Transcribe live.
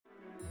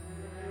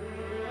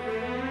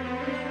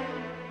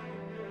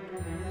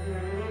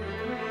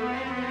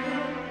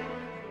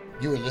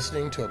You are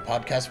listening to a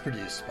podcast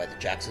produced by the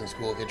Jackson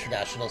School of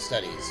International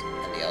Studies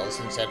and the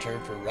Ellison Center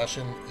for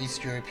Russian,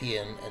 East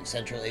European, and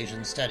Central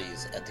Asian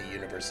Studies at the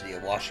University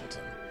of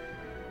Washington.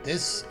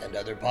 This and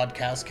other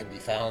podcasts can be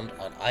found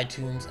on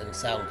iTunes and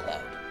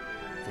SoundCloud.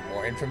 For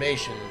more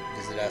information,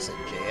 visit us at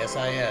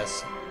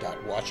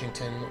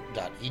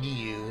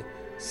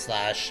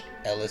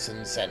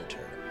jsis.washington.edu/Ellison Center.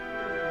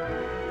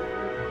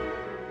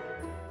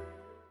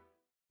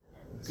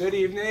 Good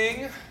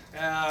evening.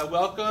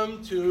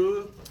 Welcome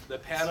to the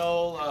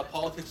panel,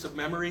 Politics of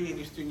Memory in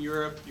Eastern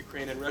Europe,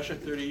 Ukraine, and Russia,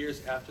 30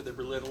 years after the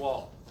Berlin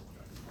Wall.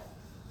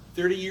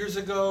 30 years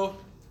ago,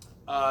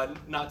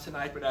 not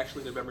tonight, but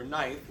actually November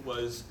 9th,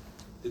 was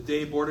the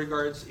day border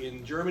guards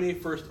in Germany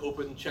first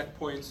opened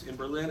checkpoints in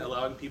Berlin,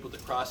 allowing people to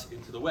cross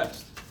into the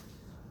West.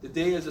 The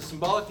day is a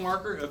symbolic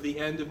marker of the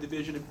end of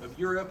division of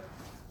Europe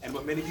and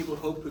what many people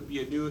hoped would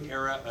be a new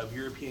era of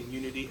European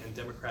unity and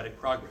democratic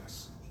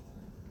progress.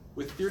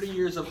 With 30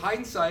 years of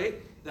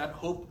hindsight, that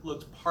hope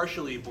looks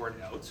partially borne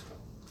out,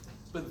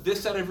 but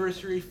this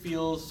anniversary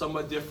feels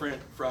somewhat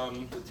different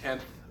from the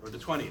 10th or the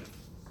 20th.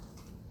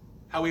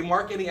 How we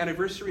mark any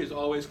anniversary is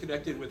always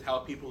connected with how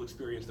people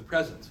experience the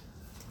present.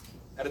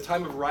 At a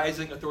time of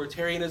rising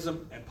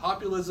authoritarianism and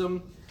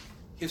populism,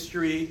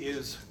 history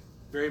is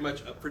very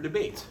much up for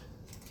debate.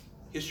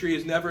 History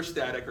is never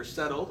static or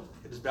settled.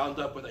 It is bound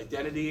up with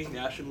identity,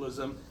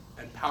 nationalism,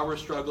 and power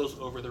struggles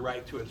over the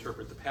right to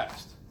interpret the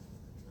past.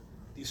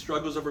 These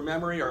struggles over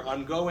memory are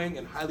ongoing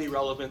and highly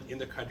relevant in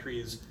the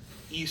countries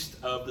east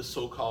of the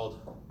so-called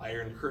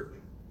Iron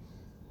Curtain.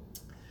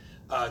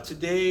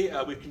 Today,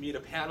 we've convened a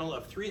panel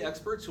of 3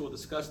 experts who will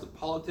discuss the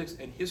politics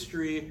and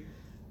history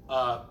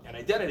and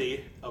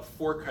identity of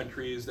 4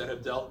 countries that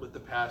have dealt with the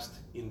past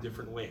in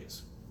different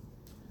ways.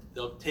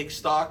 They'll take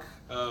stock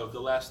of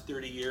the last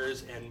 30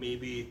 years and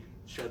maybe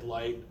shed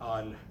light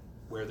on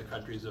where the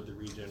countries of the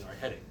region are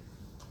heading.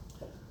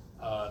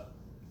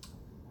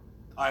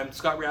 I'm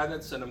Scott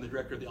Radnitz, and I'm the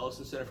director of the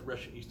Ellison Center for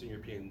Russian, Eastern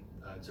European,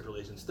 and Central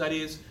Asian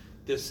Studies.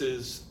 This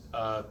is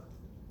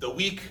the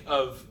week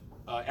of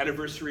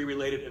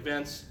anniversary-related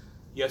events.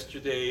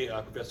 Yesterday,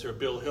 Professor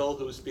Bill Hill,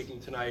 who is speaking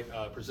tonight,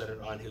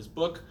 presented on his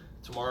book.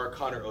 Tomorrow,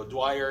 Conor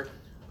O'Dwyer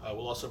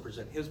will also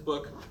present his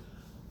book.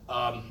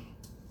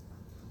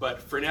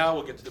 But for now,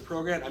 we'll get to the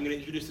program. I'm going to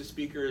introduce the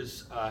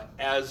speakers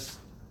as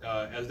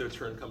their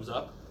turn comes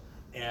up,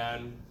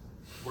 and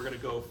we're going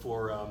to go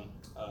for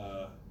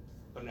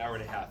about an hour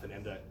and a half and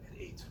end at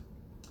 8.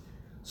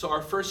 So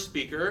our first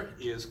speaker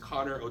is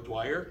Conor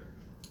O'Dwyer.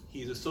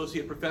 He's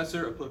Associate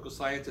Professor of Political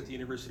Science at the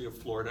University of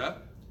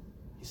Florida.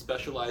 He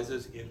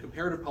specializes in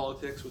comparative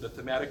politics with a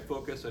thematic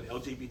focus on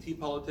LGBT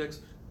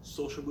politics,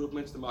 social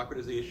movements,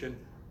 democratization,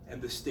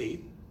 and the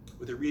state,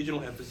 with a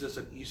regional emphasis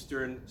on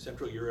Eastern,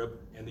 Central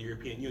Europe, and the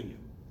European Union.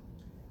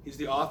 He's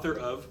the author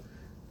of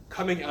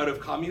Coming Out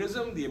of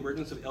Communism, The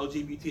Emergence of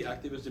LGBT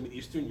Activism in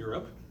Eastern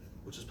Europe,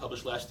 which was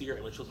published last year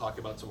and which we'll talk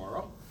about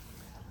tomorrow.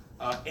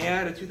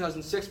 And a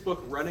 2006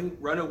 book,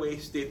 Runaway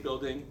State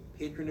Building,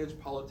 Patronage,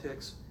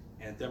 Politics,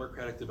 and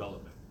Democratic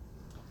Development.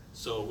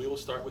 So we will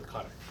start with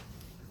Conor.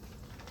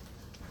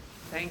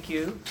 Thank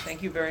you.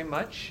 Thank you very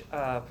much,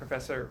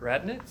 Professor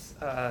Radnitz.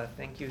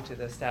 Thank you to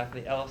the staff of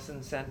the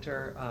Ellison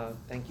Center.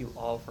 Thank you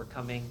all for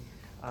coming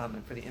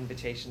and for the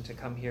invitation to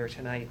come here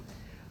tonight.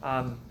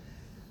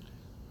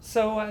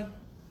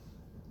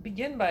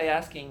 Begin by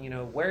asking,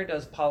 where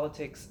does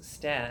politics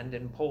stand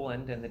in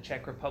Poland and the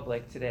Czech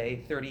Republic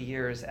today, 30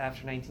 years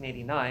after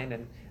 1989?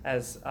 And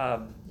as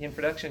the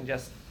introduction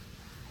just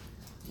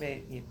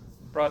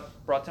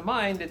brought to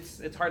mind,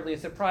 it's hardly a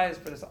surprise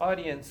for this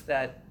audience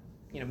that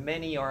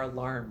many are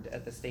alarmed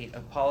at the state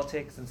of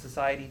politics and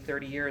society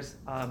 30 years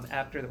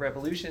after the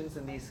revolutions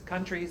in these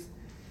countries.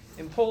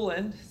 In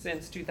Poland,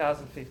 since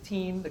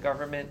 2015, the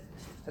government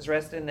has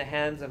rested in the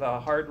hands of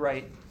a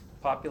hard-right,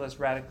 populist,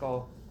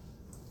 radical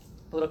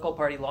political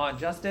party, Law and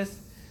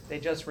Justice. They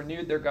just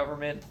renewed their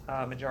government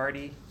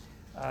majority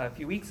a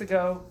few weeks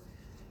ago.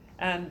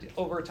 And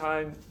over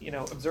time,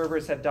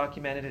 observers have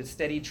documented a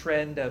steady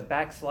trend of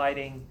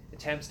backsliding,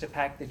 attempts to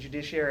pack the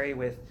judiciary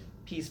with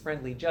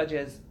peace-friendly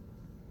judges,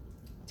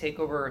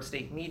 takeover of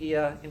state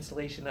media,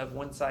 installation of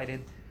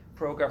one-sided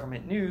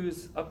pro-government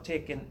news,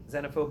 uptick in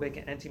xenophobic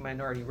and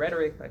anti-minority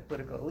rhetoric by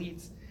political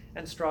elites,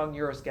 and strong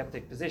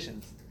Eurosceptic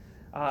positions.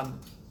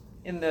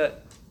 In the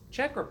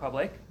Czech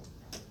Republic,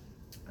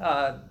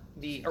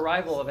 the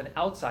arrival of an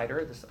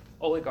outsider, this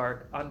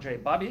oligarch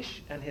Andrej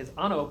Babiš and his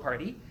ANO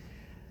party,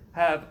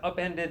 have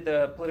upended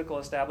the political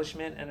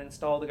establishment and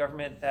installed a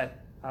government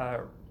that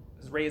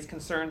has raised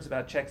concerns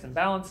about checks and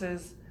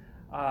balances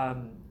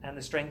and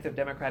the strength of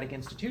democratic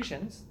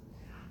institutions.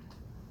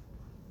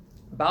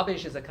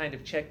 Babiš is a kind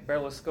of Czech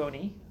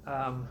Berlusconi,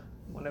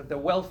 one of the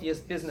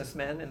wealthiest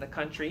businessmen in the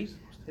country.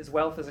 His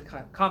wealth is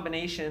a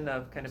combination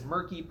of kind of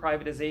murky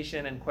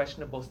privatization and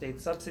questionable state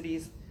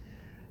subsidies.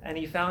 And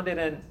he founded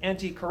an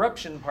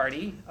anti-corruption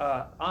party,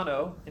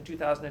 ANO, in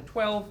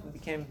 2012 and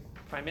became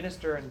prime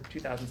minister in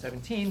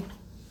 2017.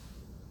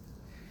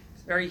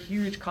 Very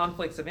huge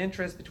conflicts of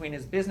interest between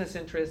his business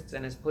interests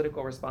and his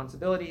political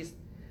responsibilities.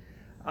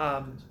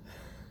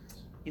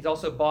 He's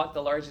also bought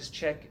the largest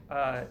Czech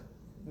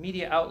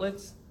media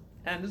outlets,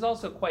 and is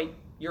also quite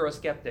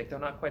Eurosceptic, though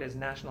not quite as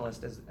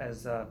nationalist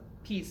as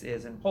PiS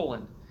is in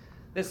Poland.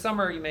 This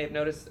summer, you may have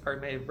noticed or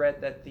may have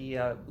read that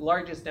the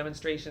largest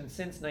demonstrations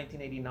since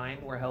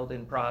 1989 were held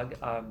in Prague,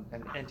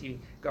 and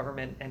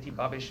anti-government,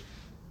 anti-Babiš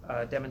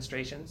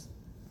demonstrations.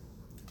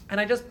 And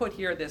I just put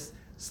here this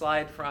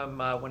slide from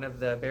one of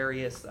the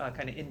various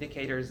kind of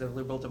indicators of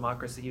liberal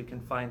democracy you can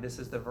find. This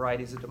is the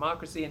varieties of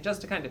democracy, and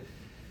just to kind of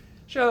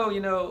show,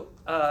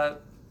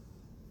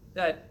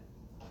 that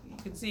you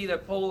can see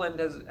that Poland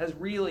has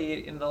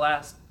really, in the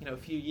last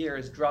few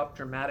years, dropped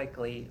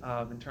dramatically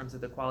in terms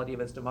of the quality of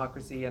its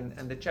democracy, and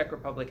the Czech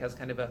Republic has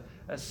kind of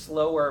a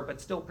slower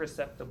but still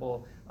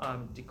perceptible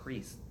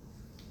decrease.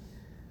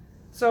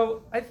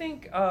 So I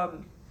think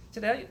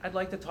today I'd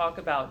like to talk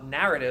about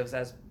narratives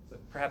as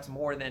perhaps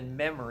more than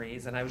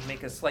memories, and I would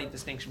make a slight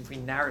distinction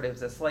between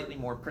narratives as slightly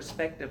more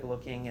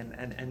perspective-looking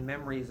and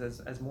memories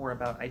as more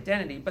about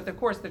identity, but of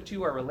course the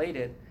two are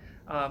related.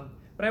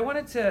 But I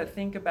wanted to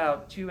think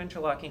about two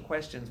interlocking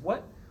questions.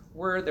 What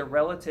were the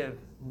relative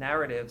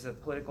narratives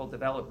of political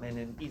development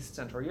in East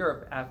Central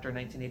Europe after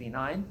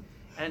 1989?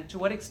 And to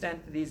what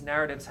extent do these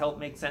narratives help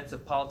make sense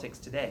of politics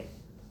today?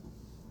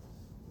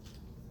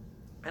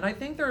 And I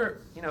think when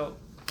I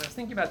was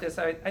thinking about this,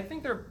 I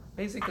think there are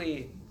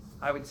basically,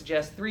 I would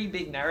suggest, three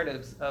big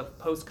narratives of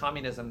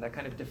post-communism that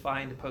kind of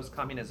defined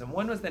post-communism.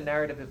 One was the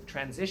narrative of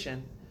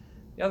transition.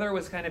 The other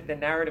was kind of the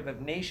narrative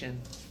of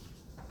nation.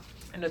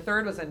 And the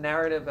third was a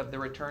narrative of the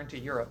return to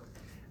Europe.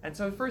 And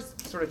so first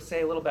sort of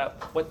say a little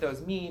about what those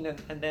mean,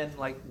 and then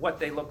what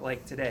they look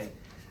like today.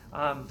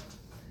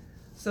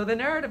 So the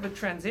narrative of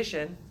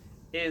transition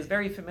is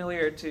very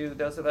familiar to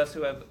those of us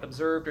who have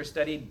observed or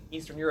studied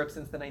Eastern Europe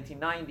since the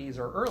 1990s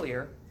or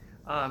earlier.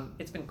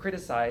 It's been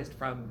criticized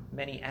from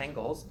many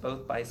angles,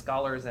 both by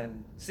scholars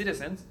and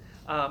citizens.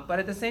 But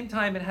at the same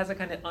time, it has a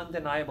kind of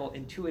undeniable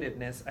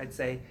intuitiveness, I'd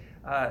say,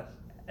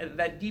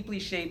 that deeply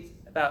shaped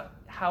about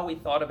how we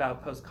thought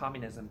about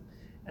post-communism.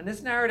 And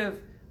this narrative,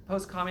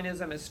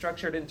 post-communism, is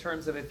structured in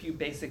terms of a few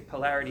basic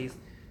polarities: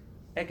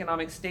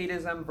 economic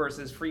statism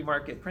versus free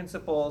market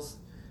principles,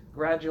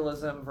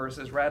 gradualism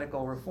versus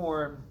radical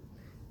reform,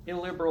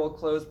 illiberal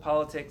closed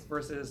politics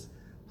versus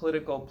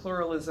political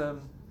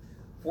pluralism,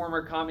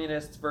 former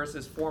communists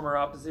versus former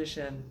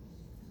opposition,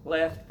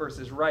 left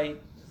versus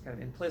right. It's kind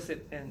of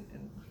implicit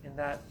in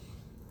that.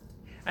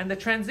 And the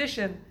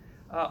transition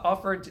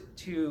offered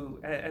to,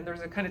 and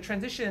there's a kind of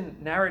transition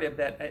narrative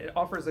that it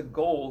offers a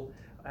goal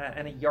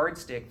and a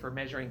yardstick for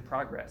measuring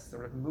progress,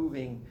 sort of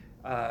moving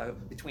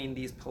between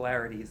these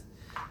polarities.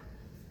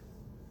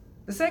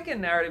 The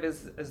second narrative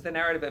is the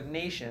narrative of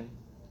nation,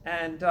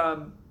 and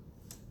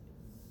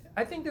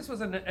I think this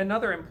was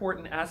another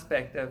important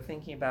aspect of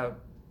thinking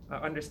about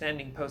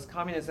understanding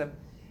post-communism,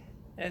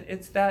 and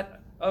it's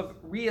that of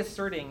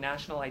reasserting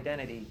national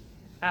identity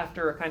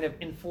after a kind of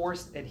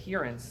enforced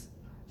adherence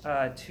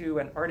to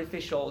an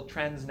artificial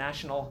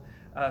transnational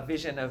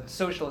vision of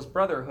socialist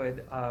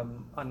brotherhood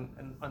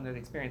under the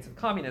experience of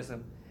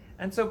communism.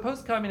 And so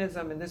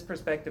post-communism in this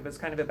perspective is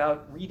kind of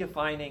about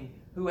redefining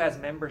who has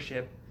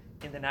membership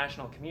in the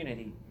national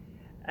community.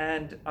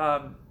 And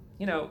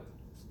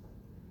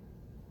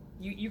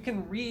you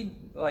can read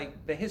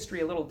the history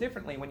a little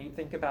differently when you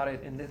think about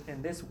it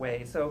in this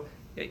way. So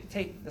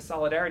take the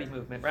Solidarity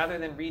movement. Rather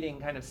than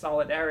reading kind of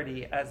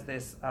Solidarity as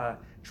this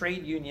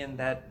trade union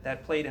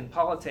that played in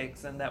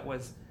politics and that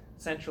was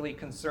centrally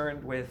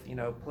concerned with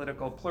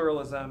political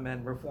pluralism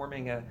and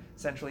reforming a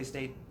centrally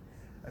state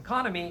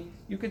economy,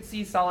 you could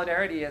see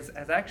Solidarity as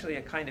actually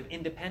a kind of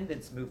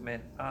independence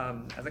movement,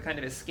 as a kind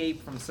of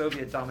escape from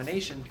Soviet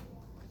domination.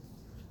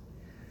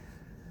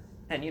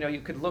 And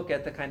you could look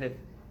at the kind of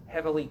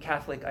heavily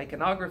Catholic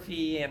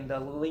iconography and the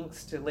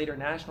links to later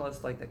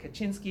nationalists like the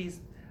Kaczynskis,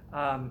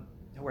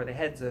 who were the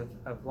heads of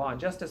Law and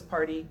Justice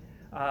Party.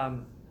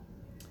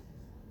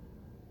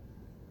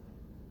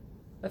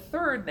 The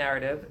third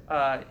narrative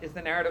is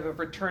the narrative of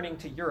returning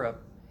to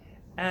Europe.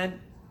 And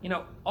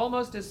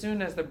almost as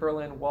soon as the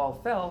Berlin Wall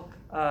fell,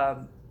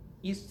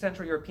 East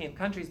Central European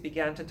countries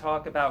began to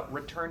talk about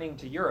returning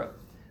to Europe.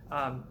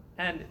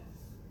 And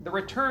the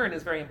return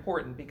is very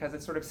important because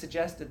it sort of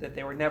suggested that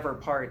they were never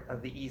part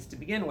of the East to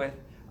begin with.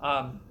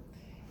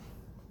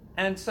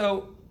 And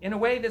so, in a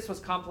way, this was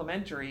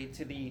complementary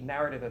to the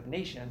narrative of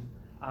nation,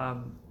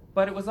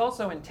 but it was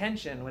also in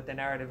tension with the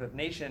narrative of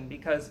nation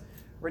because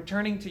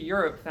returning to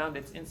Europe found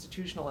its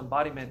institutional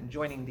embodiment in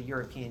joining the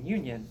European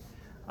Union.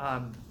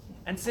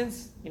 And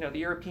since the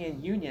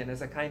European Union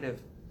is a kind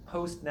of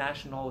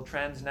post-national,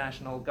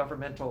 transnational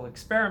governmental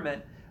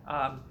experiment,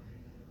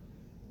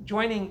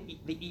 joining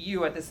the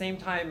EU at the same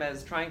time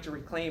as trying to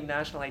reclaim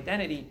national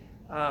identity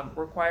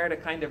required a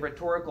kind of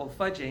rhetorical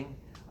fudging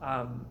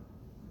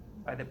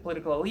by the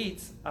political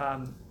elites.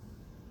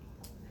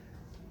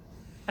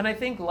 And I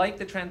think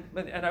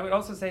and I would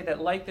also say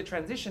that like the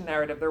transition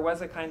narrative, there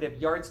was a kind of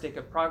yardstick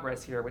of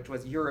progress here, which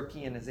was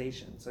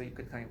Europeanization. So you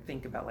could kind of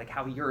think about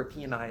how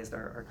Europeanized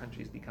our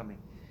countries becoming.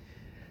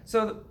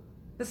 So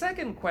the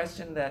second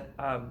question that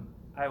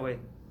I would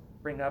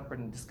bring up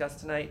and discuss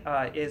tonight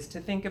is to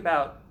think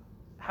about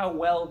how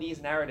well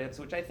these narratives,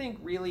 which I think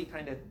really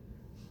kind of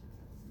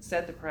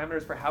set the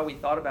parameters for how we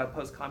thought about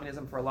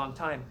post-communism for a long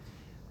time,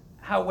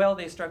 how well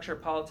they structure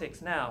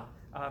politics now,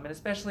 and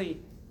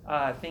especially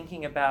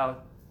thinking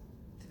about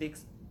to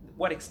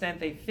what extent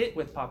they fit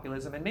with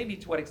populism, and maybe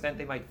to what extent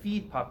they might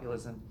feed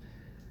populism.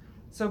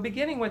 So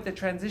beginning with the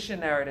transition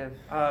narrative,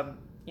 as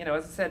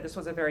I said, this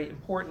was a very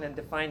important and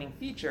defining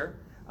feature,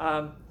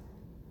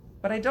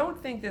 but I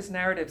don't think this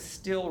narrative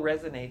still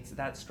resonates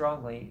that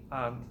strongly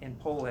in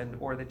Poland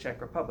or the Czech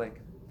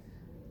Republic.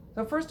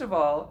 So first of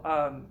all,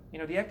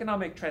 the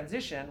economic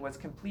transition was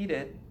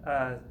completed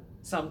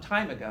some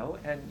time ago,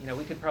 and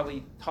we could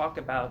probably talk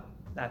about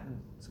that in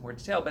some more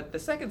detail. But the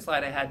second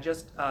slide I had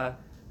just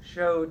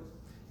showed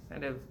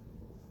kind of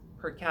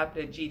per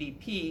capita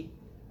GDP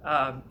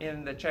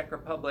in the Czech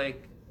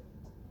Republic,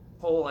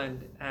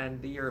 Poland, and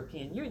the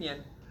European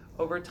Union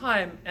over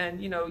time,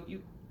 and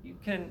you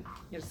can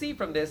see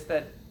from this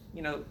that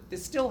they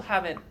still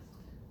haven't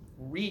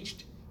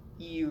reached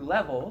EU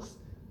levels,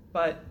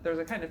 but there's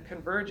a kind of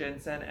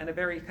convergence and a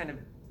very kind of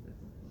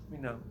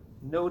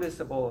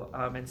noticeable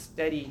and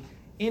steady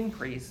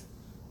increase.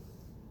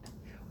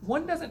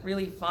 One doesn't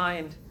really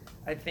find,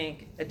 I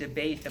think, a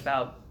debate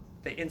about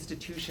the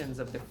institutions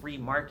of the free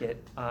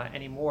market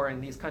anymore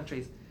in these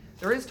countries.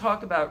 There is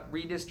talk about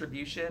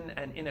redistribution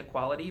and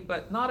inequality,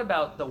 but not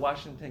about the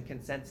Washington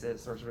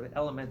Consensus or sort of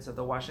elements of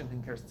the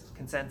Washington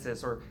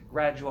Consensus or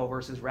gradual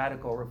versus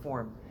radical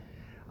reform.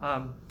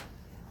 And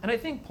I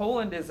think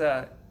Poland's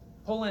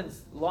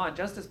Law and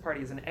Justice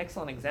Party is an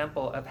excellent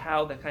example of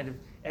how the kind of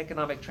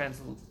economic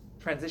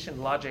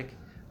transition logic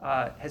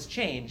has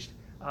changed,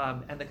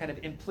 and the kind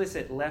of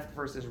implicit left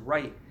versus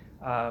right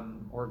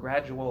or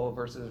gradual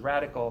versus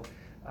radical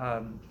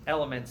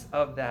elements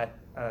of that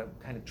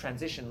kind of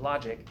transition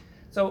logic.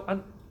 So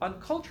on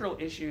cultural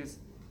issues,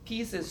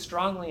 peace is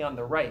strongly on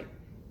the right,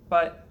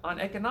 but on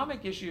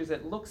economic issues,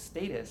 it looks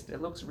statist,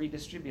 it looks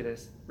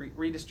redistributive.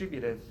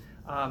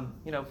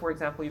 For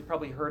example, you've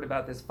probably heard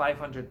about this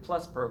 500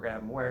 plus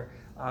program where,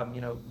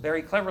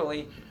 very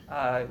cleverly,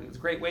 it's a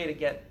great way to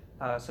get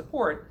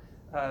support.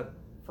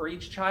 For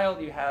each child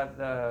you have,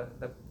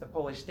 the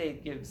Polish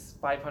state gives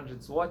 500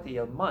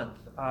 zloty a month,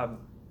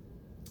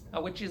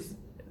 which is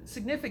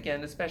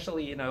significant,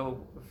 especially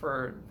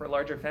for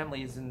larger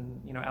families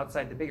and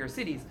outside the bigger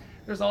cities.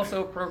 There's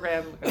also a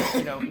program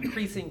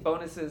increasing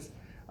bonuses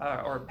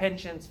or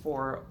pensions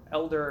for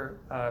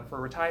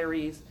for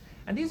retirees,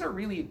 and these are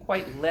really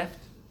quite left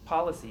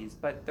policies,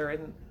 but they're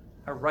in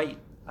a right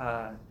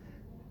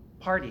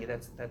party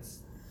that's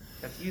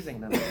using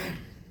them.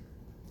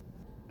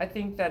 I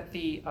think that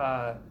the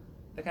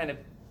kind of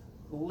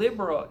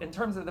liberal, in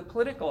terms of the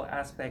political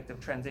aspect of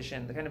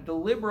transition, the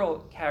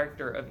liberal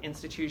character of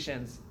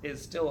institutions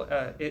is still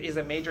is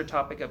a major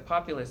topic of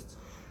populists.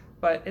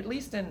 But at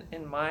least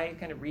in my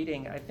kind of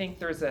reading, I think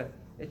there's a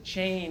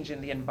change in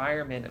the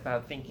environment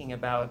about thinking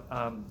about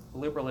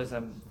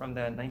liberalism from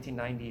the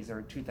 1990s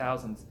or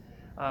 2000s.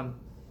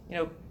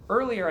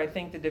 Earlier, I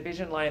think the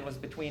division line was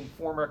between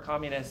former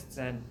communists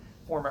and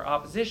former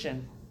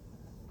opposition.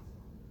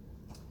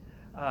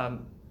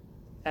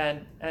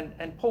 And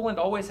Poland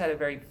always had a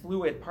very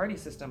fluid party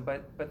system,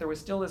 but there was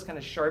still this kind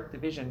of sharp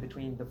division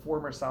between the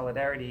former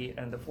Solidarity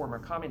and the former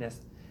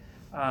communists.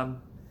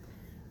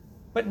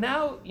 But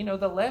now,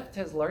 the left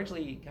has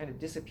largely kind of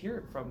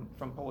disappeared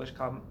from Polish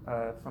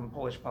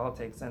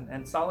politics,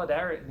 and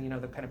Solidarity,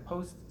 the kind of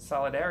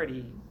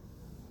post-Solidarity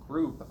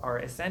group are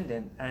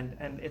ascendant,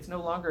 and it's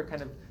no longer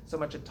kind of so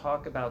much a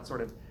talk about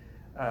sort of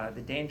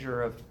the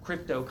danger of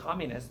crypto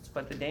communists,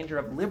 but the danger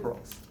of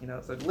liberals.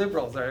 So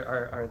liberals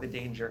are the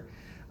danger.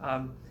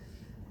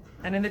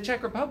 And in the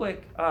Czech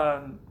Republic,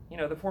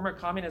 the former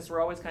communists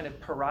were always kind of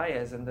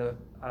pariahs in the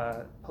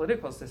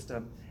political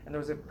system, and there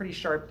was a pretty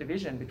sharp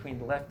division between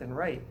the left and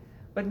right.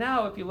 But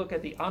now, if you look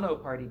at the ANO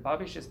party,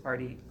 Babiš's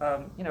party,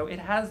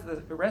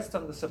 it rests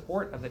on the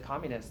support of the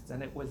communists,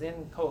 and it was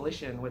in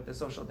coalition with the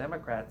Social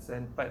Democrats.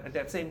 But at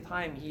that same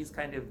time, he's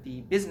kind of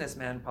the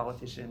businessman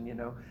politician,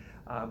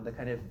 the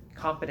kind of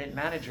competent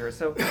manager.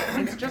 So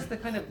it's just the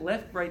kind of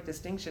left-right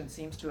distinction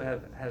seems to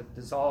have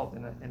dissolved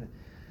in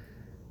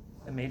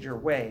a major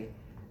way.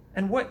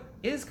 And what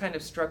is kind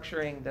of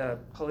structuring the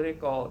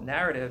political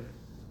narrative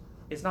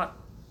is not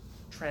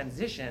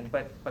transition,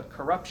 but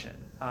corruption.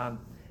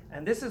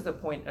 And this is the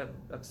point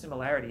of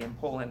similarity in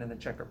Poland and the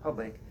Czech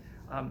Republic.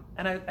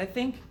 And I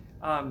think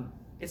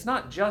it's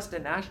not just a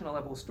national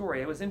level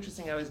story. It was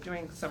interesting, I was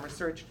doing some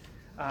research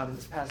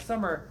this past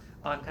summer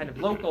on kind of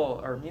local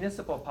or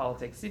municipal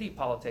politics, city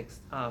politics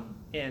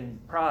in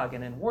Prague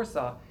and in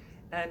Warsaw.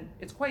 And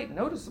it's quite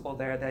noticeable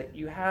there that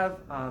you have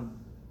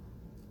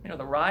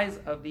the rise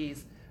of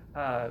these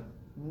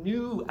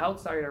new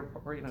outsider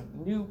or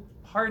new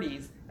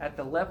parties at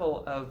the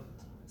level of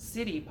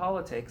city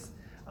politics.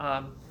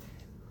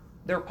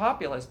 They're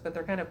populist, but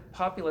they're kind of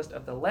populist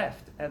of the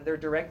left, and they're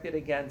directed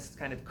against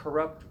kind of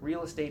corrupt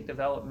real estate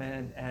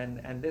development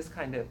and this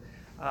kind of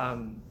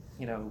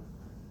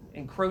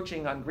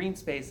encroaching on green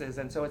spaces.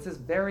 And so it's this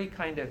very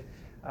kind of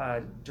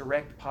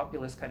direct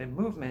populist kind of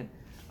movement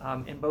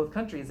in both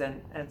countries.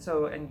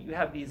 And you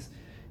have these,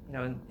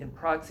 in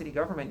Prague city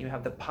government, you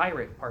have the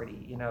Pirate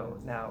Party,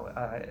 now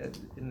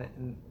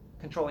in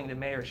controlling the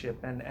mayorship,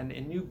 and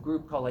a new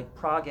group called like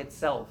Prague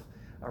Itself,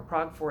 or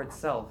Prague for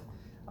Itself.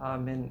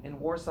 In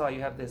Warsaw,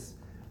 you have this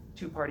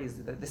two parties,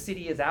 the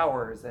city is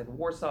ours and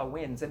Warsaw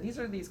wins. And these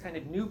are these kind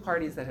of new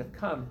parties that have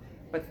come,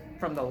 but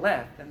from the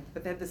left,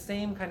 but they have the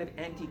same kind of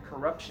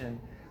anti-corruption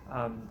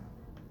kind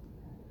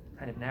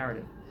of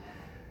narrative.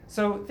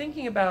 So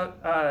thinking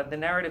about the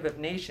narrative of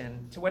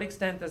nation, to what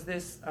extent does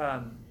this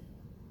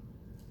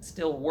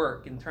still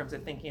work in terms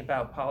of thinking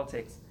about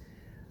politics?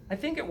 I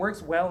think it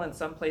works well in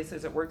some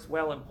places. It works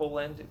well in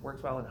Poland. It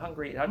works well in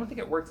Hungary. I don't think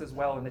it works as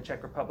well in the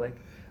Czech Republic.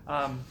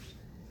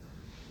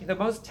 The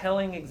most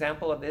telling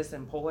example of this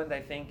in Poland,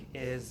 I think,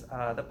 is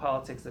the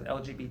politics of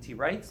LGBT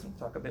rights. We'll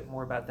talk a bit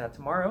more about that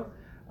tomorrow.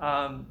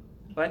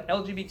 But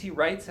LGBT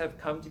rights have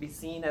come to be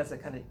seen as a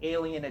kind of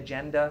alien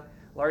agenda,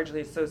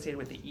 largely associated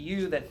with the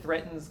EU, that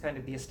threatens kind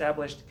of the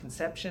established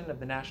conception of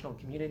the national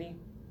community.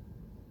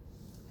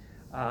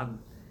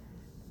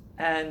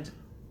 And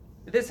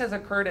this has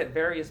occurred at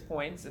various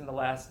points in the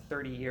last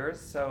 30 years.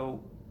 So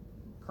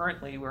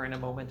currently we're in a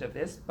moment of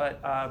this,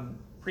 but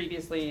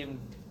previously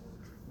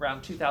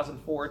around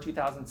 2004,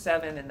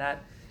 2007, in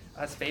that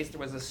space, there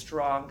was a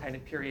strong kind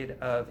of period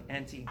of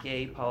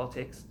anti-gay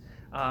politics.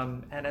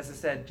 And as I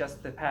said,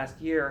 just the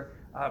past year,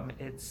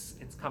 it's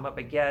come up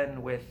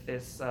again with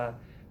this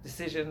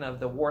decision of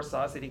the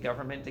Warsaw city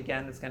government.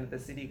 Again, it's kind of the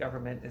city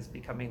government is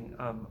becoming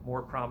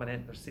more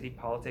prominent, or city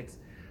politics.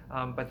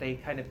 But they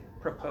kind of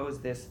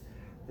proposed this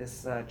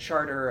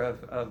charter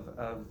of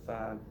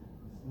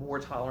more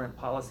tolerant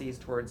policies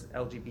towards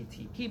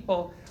LGBT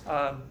people.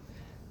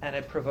 And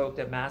it provoked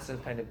a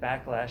massive kind of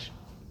backlash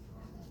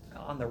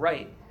on the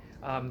right.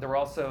 There were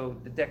also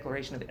the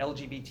declaration of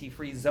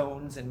LGBT-free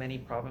zones in many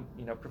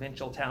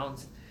provincial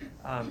towns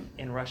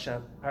in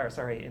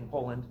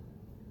Poland.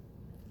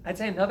 I'd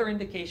say another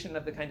indication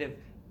of the kind of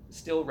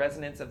still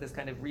resonance of this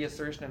kind of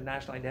reassertion of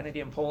national identity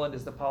in Poland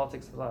is the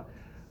politics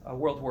of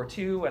World War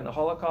II and the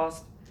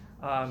Holocaust.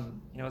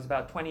 It was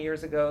about 20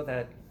 years ago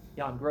that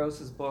Jan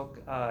Gross's book,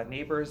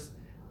 Neighbors,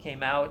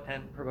 came out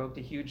and provoked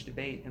a huge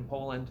debate in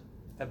Poland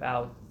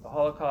about the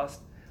Holocaust.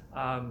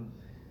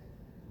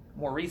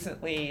 More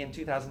recently, in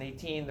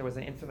 2018, there was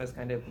an infamous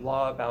kind of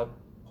law about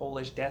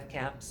Polish death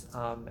camps.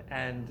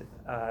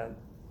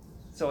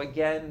 So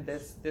again,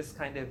 this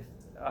kind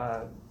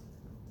of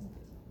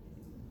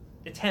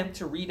attempt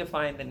to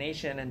redefine the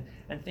nation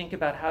and think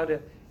about how to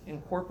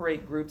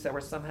incorporate groups that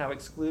were somehow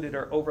excluded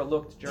or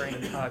overlooked during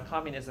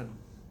communism.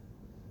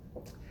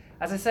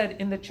 As I said,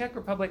 in the Czech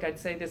Republic, I'd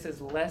say this is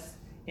less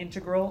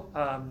integral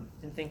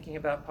in thinking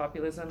about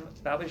populism.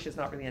 Babiš is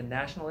not really a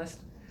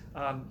nationalist.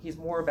 He's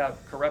more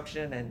about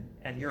corruption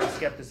and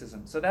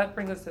Euroscepticism. So that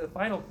brings us to the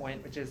final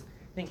point, which is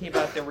thinking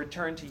about the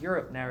return to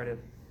Europe narrative.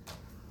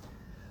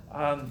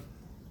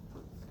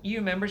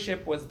 EU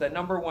membership was the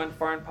 #1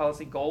 foreign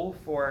policy goal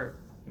for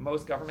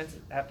most governments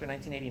after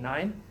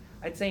 1989.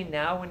 I'd say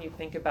now when you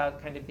think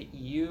about kind of the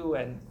EU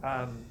and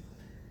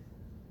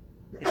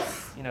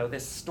it's,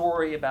 this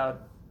story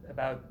about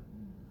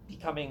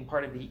becoming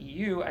part of the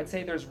EU, I'd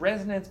say there's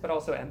resonance but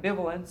also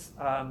ambivalence,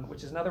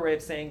 which is another way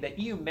of saying that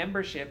EU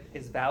membership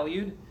is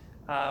valued,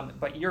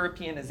 but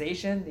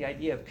Europeanization, the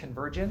idea of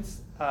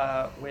convergence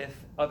with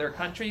other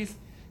countries,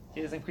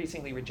 is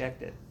increasingly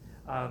rejected.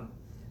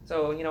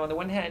 So, on the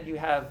one hand, you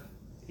have,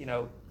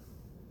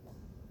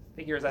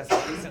 figures I saw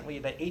recently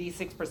that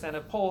 86%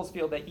 of Poles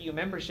feel that EU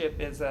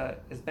membership is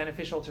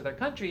beneficial to their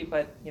country,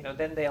 but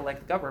then they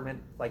elect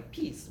government like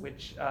PiS,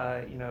 which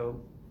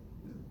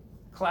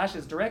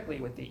clashes directly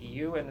with the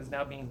EU and is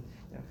now being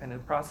kind of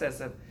the process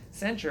of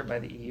censure by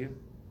the EU.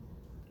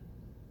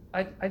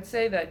 I'd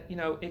say that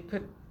it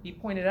could be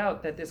pointed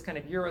out that this kind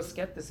of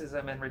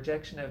Euroscepticism and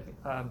rejection of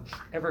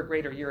ever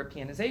greater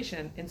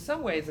Europeanization in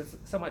some ways is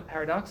somewhat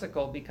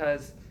paradoxical,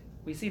 because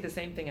we see the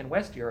same thing in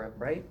West Europe,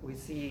 right? We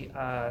see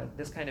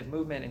this kind of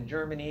movement in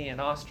Germany and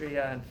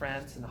Austria and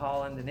France and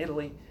Holland and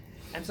Italy.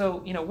 And so,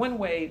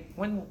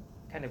 one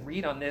kind of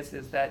read on this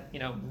is that,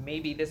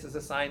 maybe this is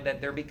a sign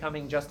that they're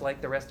becoming just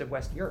like the rest of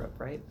West Europe,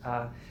 right?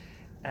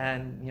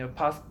 And,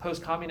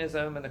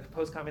 post-communism and the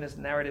post-communist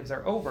narratives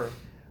are over.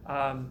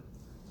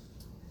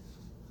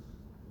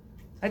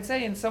 I'd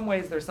say in some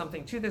ways there's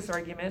something to this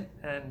argument,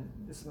 and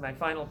this is my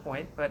final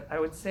point, but I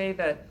would say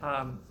that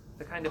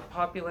the kind of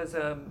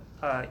populism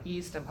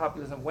East and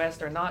populism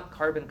West are not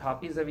carbon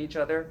copies of each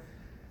other.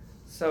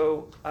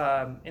 So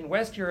in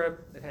West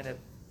Europe, the kind of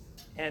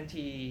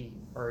anti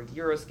or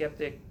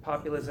Eurosceptic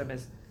populism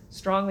is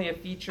strongly a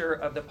feature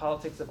of the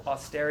politics of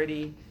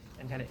austerity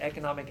and kind of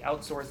economic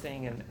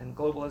outsourcing and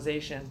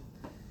globalization.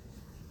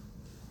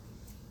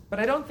 But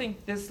I don't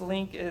think this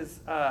link is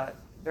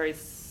very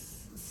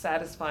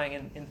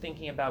satisfying in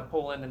thinking about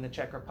Poland and the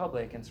Czech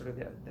Republic and sort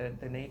of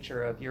the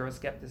nature of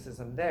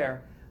Euroscepticism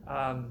there.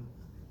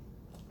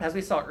 As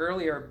we saw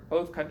earlier,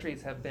 both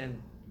countries have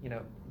been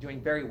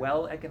doing very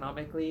well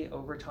economically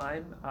over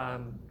time,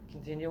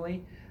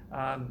 continually.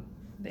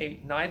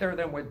 Neither of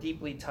them were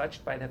deeply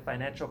touched by the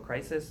financial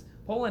crisis.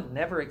 Poland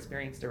never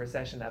experienced a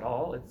recession at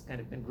all. It's kind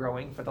of been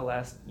growing for the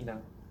last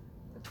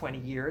 20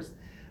 years.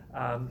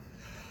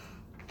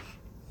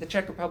 The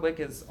Czech Republic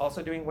is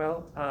also doing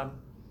well.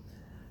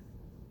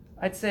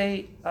 I'd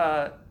say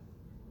the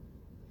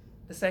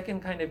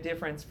second kind of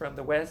difference from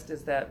the West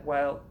is that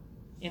while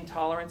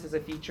intolerance is a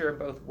feature of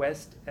both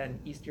West and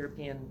East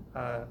European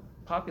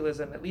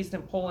populism, at least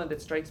in Poland,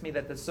 it strikes me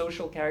that the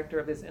social character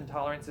of this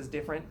intolerance is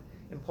different.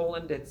 In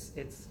Poland,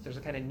 there's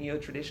a kind of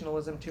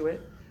neo-traditionalism to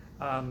it.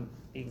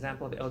 The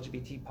example of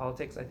LGBT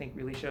politics, I think,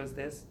 really shows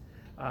this.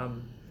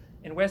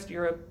 In West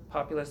Europe,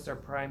 populists are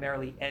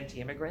primarily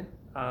anti-immigrant,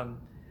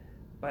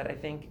 but I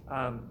think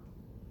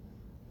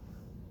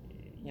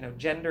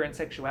gender and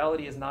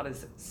sexuality is not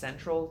as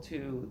central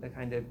to the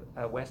kind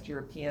of West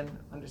European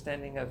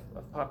understanding of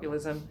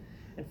populism.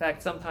 In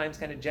fact, sometimes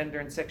kind of gender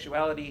and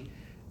sexuality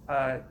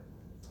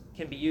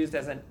can be used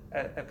as a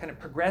kind of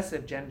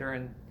progressive gender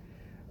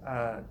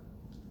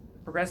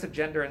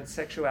and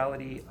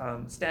sexuality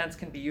stance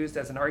can be used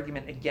as an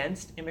argument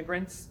against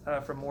immigrants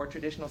from more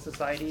traditional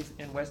societies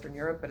in Western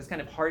Europe, but it's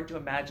kind of hard to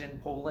imagine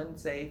Poland,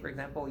 say, for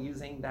example,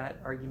 using that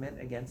argument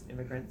against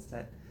immigrants,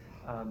 that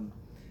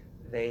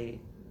they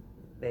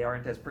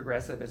aren't as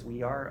progressive as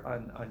we are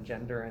on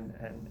gender and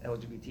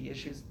LGBT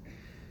issues.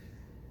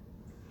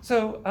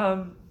 So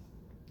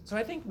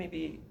I think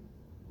maybe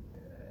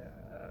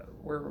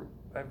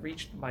I've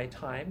reached my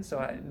time. So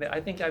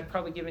I think I've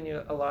probably given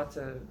you a lot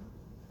to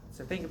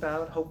think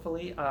about,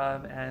 hopefully,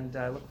 and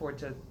I look forward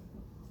to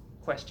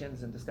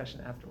questions and discussion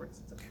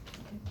afterwards. Okay.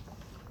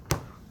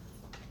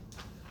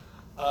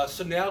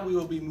 So now we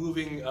will be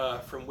moving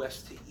from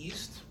west to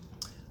east.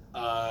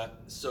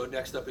 So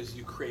next up is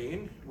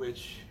Ukraine,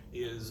 which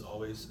is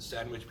always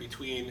sandwiched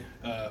between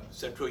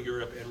Central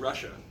Europe and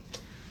Russia.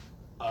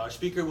 Our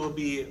speaker will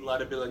be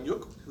Laada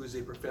Bilaniuk, who is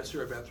a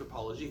professor of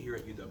anthropology here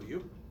at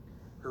UW.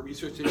 Her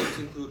research interests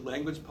include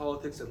language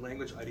politics and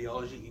language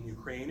ideology in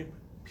Ukraine,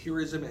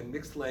 purism and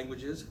mixed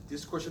languages,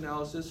 discourse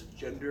analysis,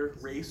 gender,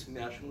 race,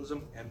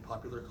 nationalism, and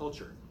popular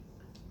culture.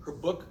 Her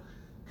book,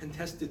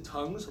 Contested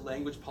Tongues,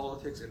 Language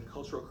Politics and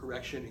Cultural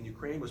Correction in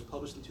Ukraine, was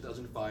published in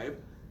 2005,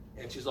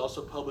 and she's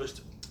also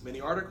published many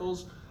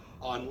articles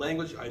on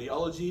language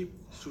ideology,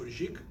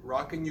 surjik,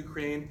 rock in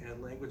Ukraine,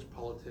 and language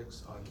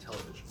politics on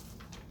television.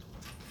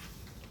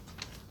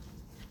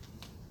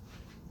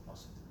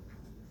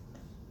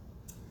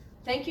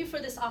 Thank you for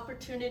this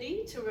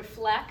opportunity to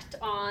reflect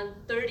on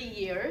 30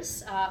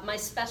 years. My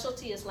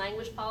specialty is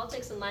language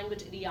politics and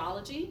language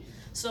ideology.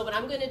 So what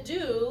I'm going to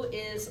do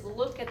is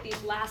look at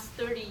these last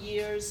 30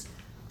 years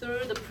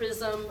through the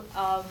prism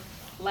of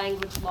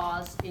language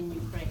laws in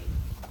Ukraine.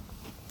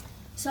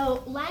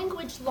 So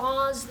language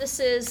laws, this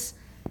is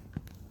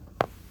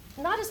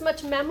not as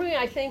much memory.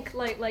 I think,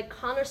 like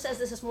Conor says,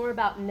 this is more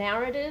about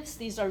narratives.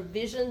 These are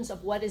visions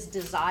of what is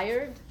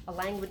desired. A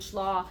language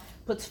law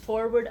puts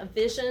forward a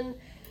vision,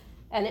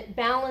 and it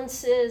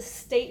balances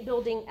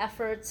state-building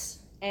efforts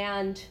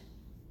and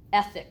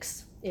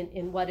ethics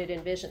in what it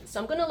envisions. So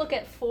I'm going to look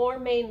at four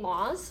main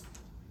laws,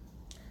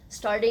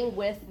 starting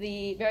with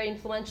the very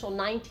influential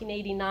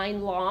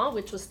 1989 law,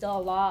 which was still a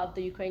law of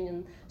the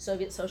Ukrainian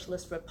Soviet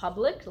Socialist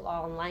Republic,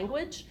 law on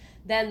language,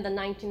 then the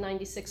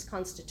 1996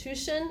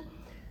 Constitution,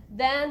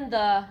 then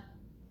the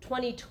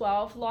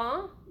 2012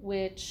 law,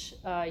 which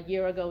a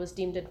year ago was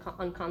deemed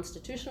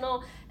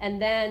unconstitutional,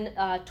 and then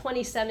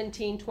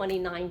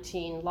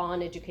 2017-2019 law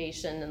on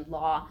education and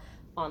law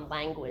on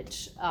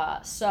language.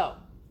 So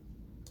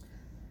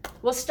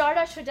we'll start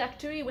our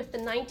trajectory with the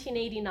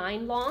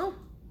 1989 law,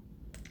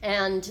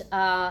 and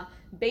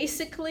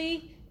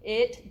basically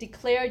it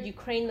declared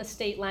Ukraine the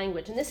state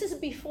language. And this is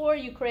before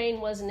Ukraine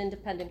was an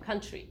independent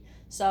country.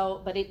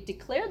 But it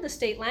declared the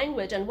state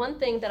language, and one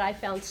thing that I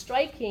found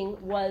striking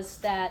was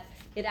that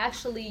it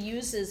actually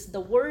uses the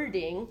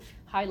wording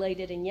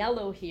highlighted in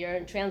yellow here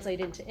and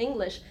translated into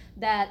English,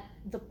 that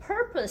the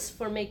purpose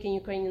for making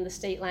Ukrainian the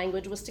state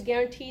language was to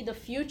guarantee the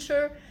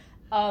future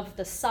of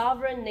the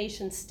sovereign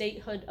nation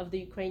statehood of the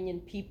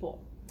Ukrainian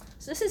people.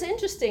 So this is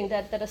interesting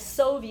that a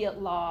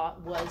Soviet law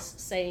was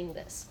saying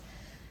this.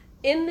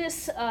 In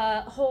this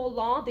whole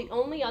law, the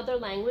only other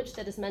language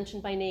that is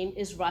mentioned by name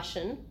is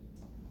Russian,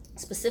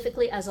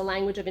 specifically as a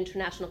language of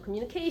international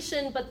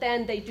communication, but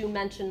then they do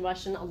mention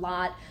Russian a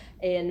lot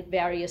in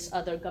various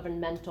other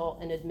governmental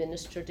and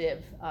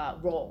administrative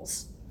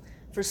roles.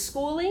 For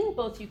schooling,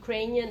 both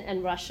Ukrainian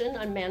and Russian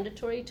are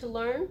mandatory to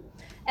learn.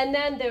 And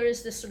then there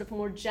is this sort of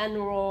more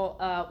general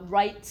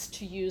rights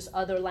to use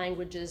other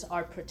languages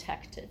are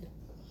protected.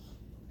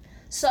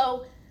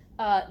 So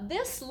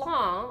this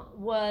law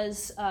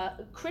was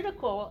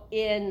critical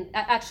in,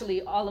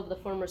 actually all of the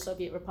former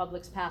Soviet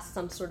republics passed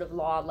some sort of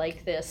law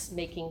like this,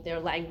 making their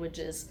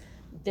languages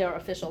their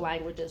official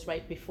languages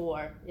right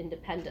before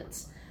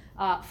independence.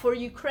 For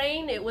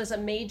Ukraine, it was a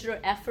major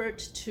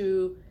effort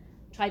to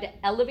try to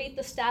elevate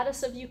the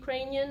status of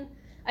Ukrainian.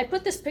 I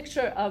put this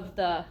picture of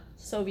the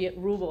Soviet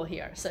ruble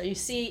here. So you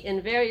see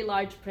in very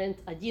large print,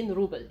 1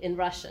 ruble in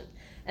Russian.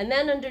 And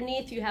then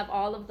underneath you have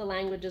all of the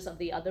languages of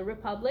the other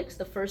republics.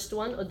 The first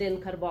one,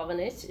 Odin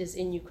Karbovanich, is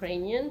in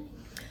Ukrainian.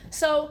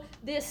 So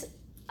this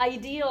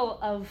ideal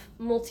of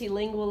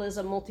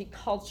multilingualism,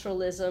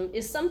 multiculturalism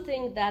is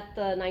something that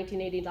the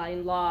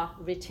 1989 law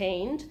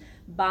retained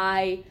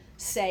by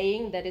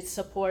saying that it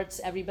supports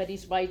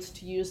everybody's rights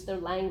to use their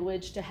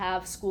language, to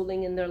have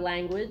schooling in their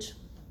language.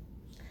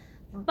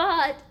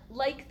 But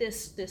like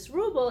this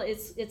ruble,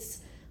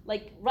 it's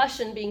like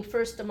Russian being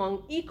first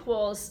among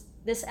equals.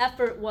 This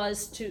effort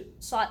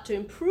sought to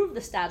improve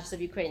the status of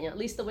Ukrainian. At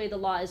least the way the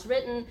law is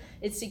written,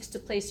 it seeks to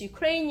place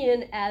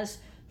Ukrainian as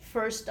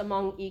first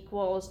among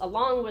equals,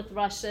 along with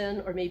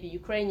Russian, or maybe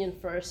Ukrainian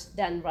first,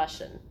 then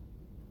Russian.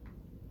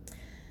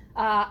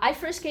 I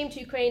first came to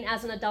Ukraine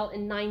as an adult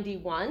in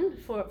 '91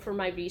 for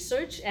my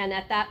research, and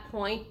at that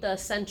point, the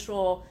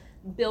central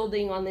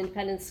building on the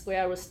Independence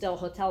Square was still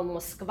Hotel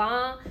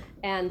Moskva,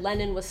 and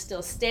Lenin was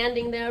still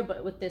standing there,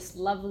 but with this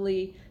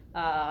lovely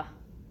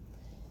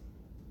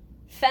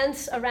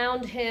fence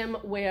around him,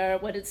 where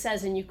what it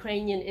says in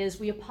Ukrainian is,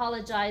 "We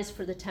apologize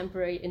for the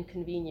temporary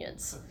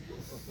inconvenience."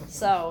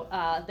 So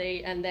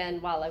and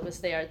then while I was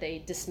there, they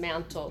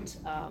dismantled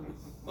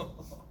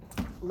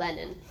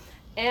Lenin.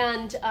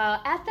 And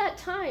at that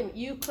time,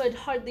 you could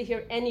hardly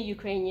hear any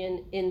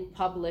Ukrainian in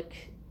public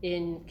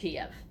in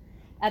Kiev.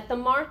 At the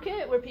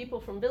market, where people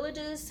from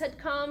villages had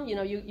come,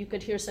 you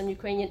could hear some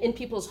Ukrainian in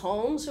people's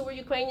homes who were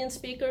Ukrainian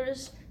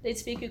speakers. They'd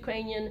speak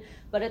Ukrainian.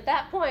 But at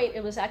that point,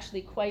 it was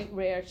actually quite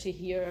rare to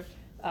hear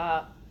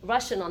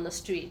Russian on the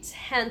streets,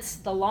 hence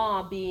the law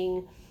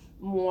being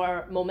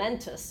more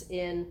momentous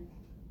in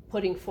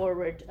putting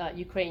forward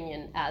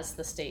Ukrainian as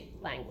the state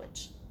language.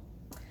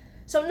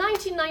 So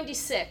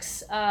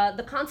 1996,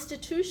 the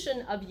Constitution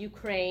of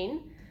Ukraine,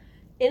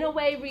 in a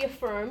way,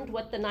 reaffirmed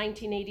what the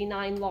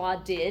 1989 law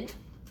did.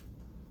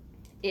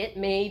 It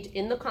made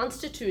in the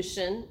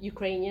Constitution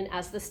Ukrainian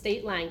as the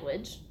state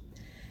language.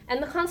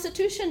 And the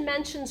Constitution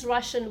mentions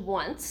Russian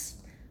once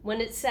when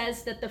it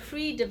says that the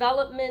free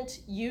development,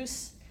 use,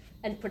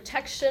 and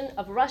protection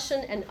of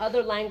Russian and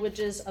other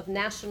languages of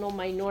national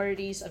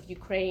minorities of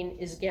Ukraine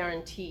is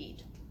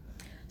guaranteed.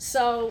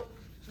 So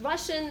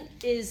Russian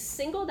is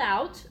singled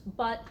out,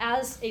 but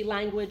as a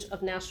language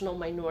of national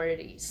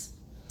minorities.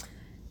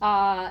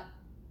 In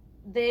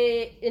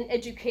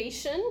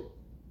education,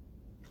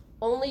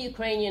 only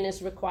Ukrainian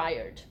is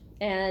required,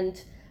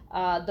 and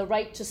the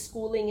right to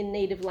schooling in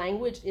native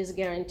language is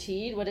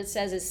guaranteed. What it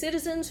says is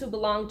citizens who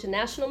belong to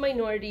national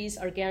minorities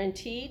are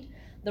guaranteed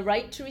the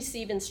right to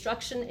receive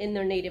instruction in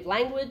their native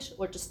language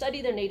or to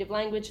study their native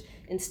language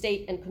in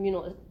state and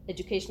communal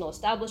educational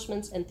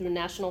establishments and through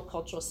national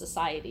cultural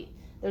society.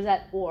 There's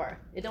that or.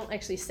 It don't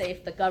actually say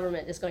if the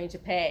government is going to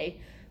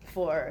pay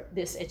for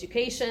this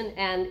education,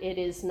 and it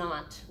is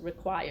not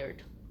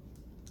required.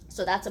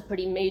 So that's a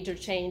pretty major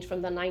change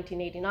from the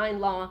 1989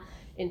 law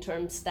in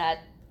terms that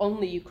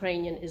only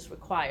Ukrainian is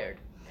required.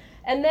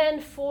 And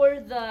then for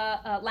the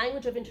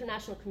language of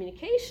international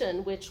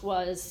communication, which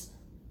was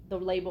the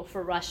label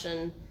for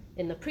Russian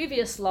in the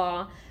previous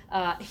law,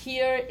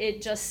 here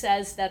it just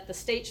says that the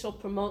state shall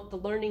promote the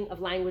learning of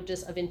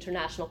languages of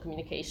international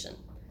communication.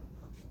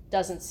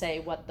 Doesn't say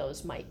what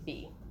those might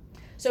be.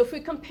 So if we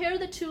compare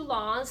the two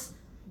laws,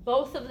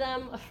 both of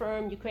them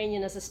affirm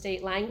Ukrainian as a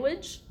state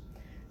language.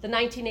 The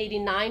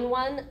 1989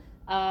 one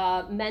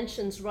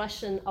mentions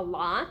Russian a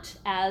lot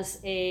as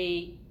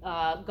a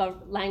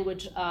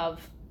language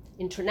of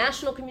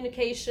international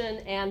communication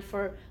and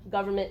for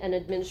government and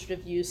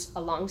administrative use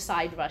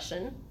alongside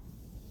Russian.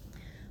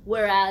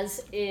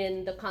 Whereas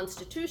in the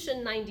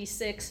Constitution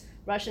 96,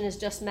 Russian is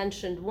just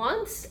mentioned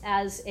once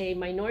as a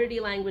minority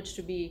language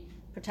to be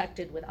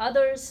protected with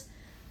others.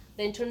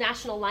 The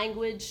international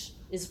language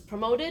is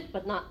promoted,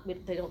 but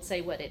they don't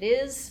say what it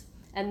is.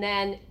 And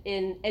then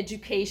in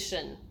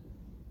education,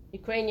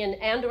 Ukrainian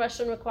and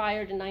Russian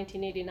required in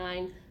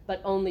 1989,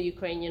 but only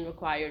Ukrainian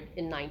required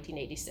in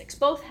 1986.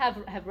 Both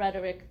have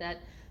rhetoric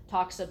that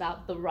talks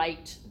about the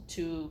right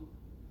to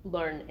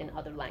learn in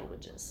other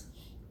languages.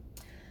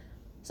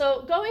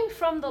 So going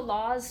from the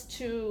laws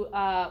to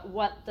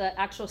what the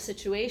actual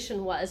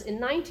situation was, in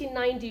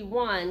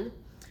 1991,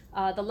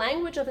 the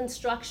language of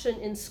instruction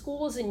in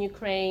schools in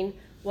Ukraine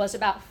was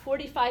about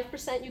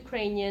 45%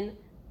 Ukrainian,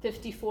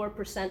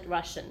 54%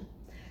 Russian.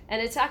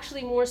 And it's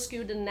actually more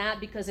skewed than that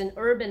because in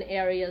urban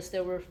areas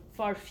there were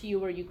far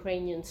fewer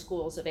Ukrainian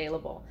schools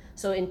available.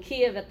 So in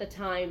Kiev at the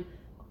time,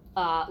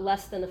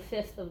 less than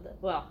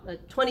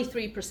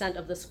 23%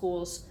 of the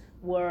schools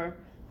were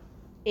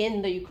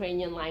in the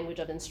Ukrainian language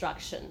of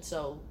instruction.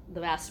 So the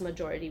vast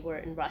majority were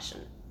in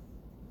Russian.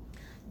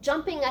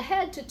 Jumping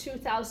ahead to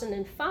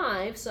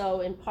 2005,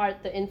 so in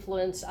part the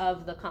influence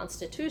of the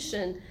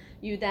Constitution,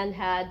 you then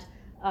had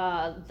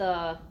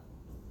the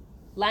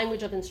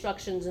language of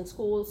instructions in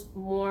schools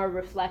more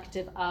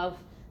reflective of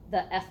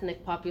the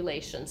ethnic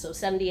population. So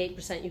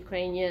 78%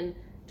 Ukrainian,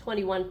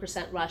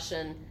 21%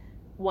 Russian,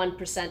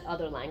 1%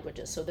 other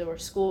languages. So there were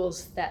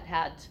schools that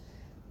had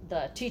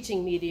the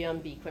teaching medium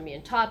be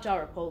Crimean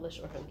Tatar or Polish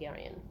or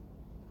Hungarian.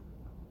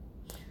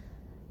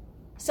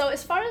 So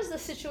as far as the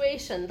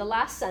situation, the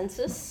last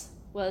census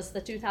was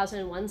the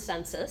 2001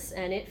 census,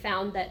 and it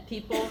found that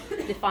people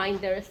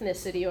defined their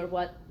ethnicity, or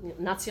what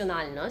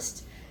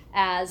nationalność,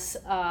 as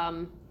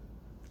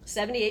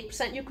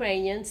 78%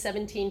 Ukrainian,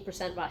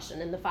 17%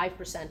 Russian, and the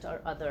 5%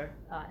 are other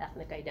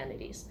ethnic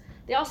identities.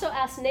 They also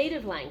asked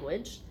native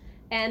language,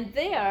 and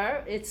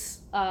there is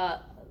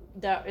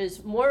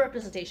more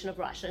representation of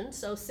Russian.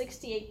 So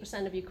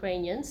 68% of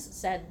Ukrainians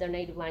said their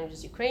native language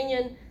is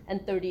Ukrainian,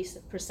 and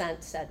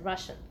 30% said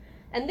Russian.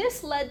 And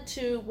this led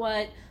to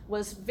what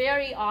was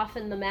very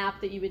often the map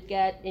that you would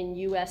get in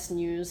US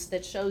news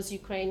that shows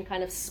Ukraine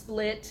kind of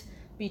split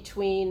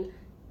between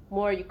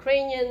more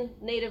Ukrainian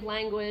native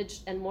language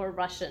and more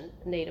Russian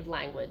native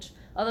language.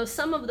 Although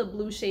some of the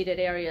blue shaded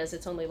areas,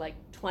 it's only like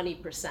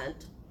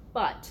 20%.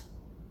 But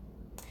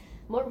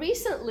more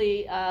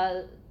recently,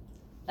 a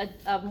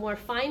more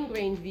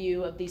fine-grained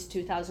view of these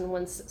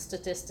 2001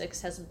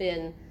 statistics has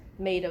been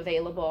made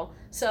available.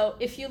 So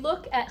if you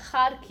look at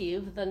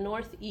Kharkiv, the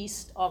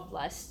northeast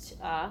oblast,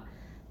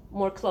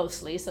 more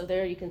closely, so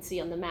there you can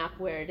see on the map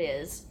where it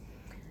is.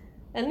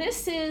 And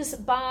this is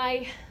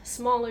by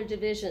smaller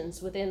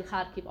divisions within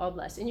Kharkiv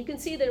Oblast. And you can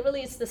see that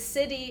really it's the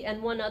city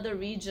and one other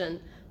region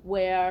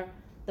where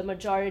the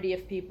majority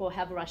of people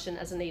have Russian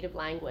as a native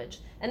language.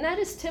 And that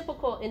is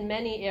typical in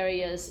many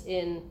areas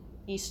in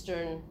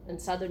eastern and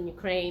southern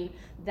Ukraine,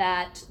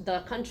 that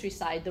the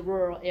countryside, the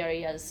rural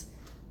areas,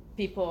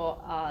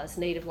 people's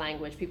native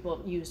language,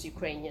 people use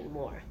Ukrainian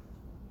more.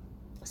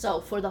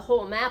 So for the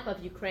whole map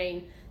of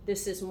Ukraine,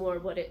 this is more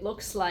what it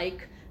looks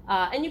like.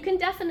 And you can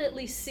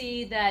definitely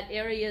see that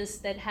areas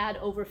that had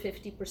over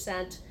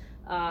 50%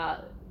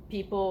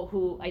 people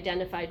who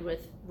identified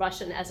with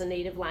Russian as a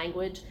native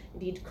language,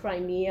 indeed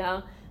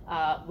Crimea,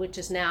 which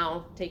is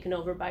now taken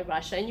over by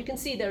Russia. And you can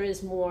see there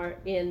is more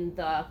in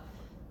the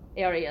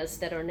areas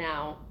that are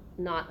now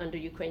not under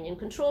Ukrainian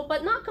control,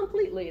 but not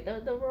completely.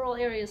 The rural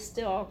areas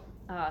still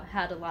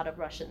had a lot of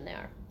Russian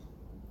there.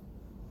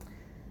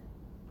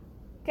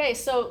 Okay,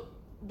 so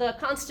the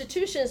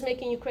Constitution is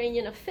making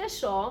Ukrainian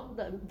official,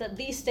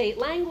 the state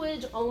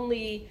language,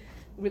 only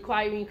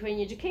requiring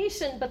Ukrainian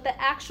education, but the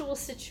actual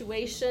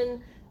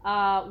situation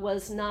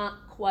was not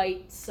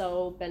quite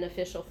so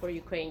beneficial for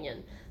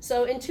Ukrainian.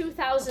 So in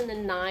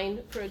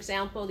 2009, for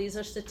example, these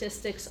are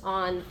statistics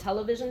on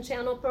television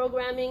channel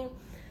programming.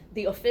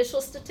 The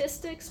official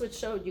statistics, which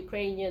showed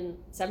Ukrainian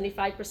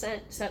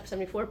 75%,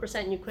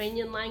 74%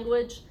 Ukrainian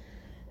language,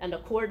 and a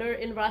quarter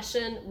in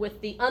Russian, with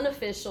the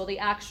unofficial, the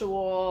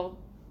actual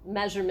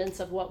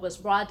measurements of what was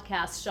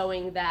broadcast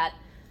showing that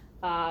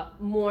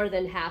more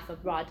than half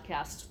of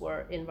broadcasts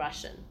were in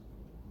Russian.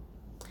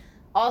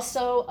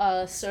 Also,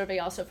 a survey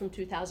also from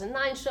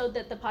 2009 showed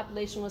that the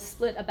population was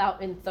split about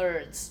in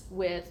thirds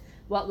with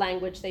what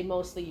language they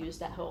mostly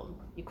used at home: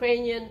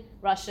 Ukrainian,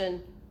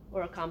 Russian,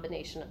 or a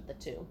combination of the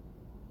two.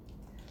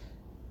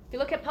 If you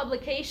look at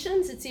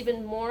publications, it's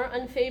even more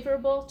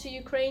unfavorable to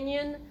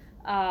Ukrainian,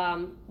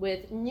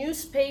 with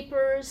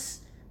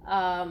newspapers,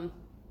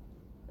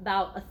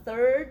 about a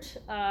third,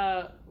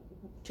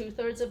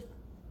 2/3 of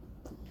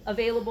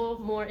available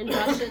more in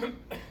Russian.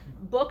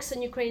 Books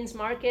in Ukraine's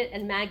market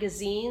and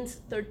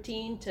magazines,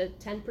 13 to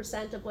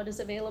 10% of what is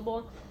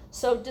available.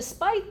 So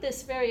despite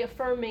this very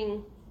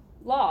affirming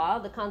law,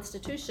 the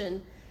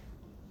Constitution,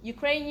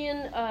 Ukrainian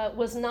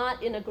was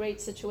not in a great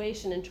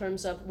situation in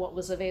terms of what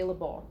was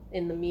available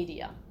in the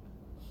media.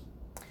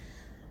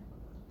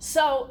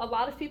 So a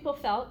lot of people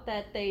felt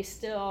that they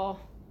still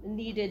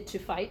needed to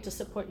fight to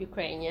support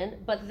Ukrainian.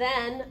 But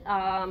then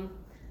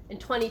in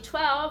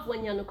 2012,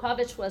 when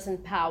Yanukovych was in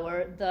power,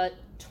 the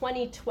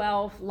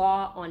 2012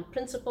 law on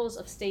principles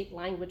of state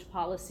language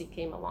policy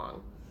came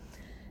along.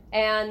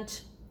 And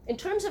in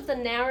terms of the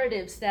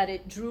narratives that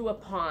it drew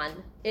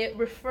upon, it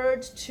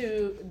referred to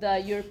the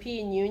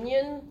European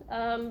Union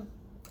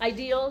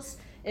ideals.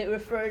 It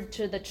referred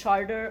to the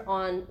Charter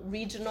on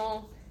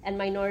Regional and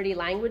Minority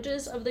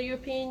Languages of the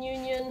European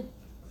Union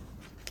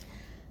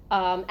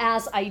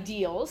as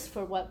ideals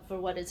for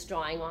what it's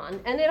drawing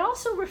on. And it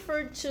also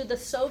referred to the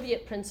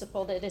Soviet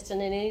principle that it's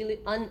an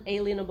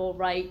unalienable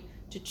right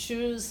to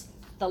choose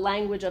the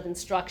language of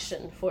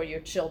instruction for your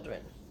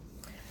children.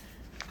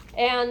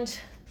 And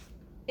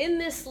in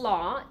this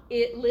law,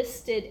 it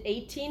listed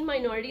 18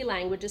 minority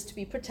languages to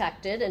be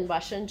protected, and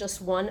Russian just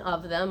one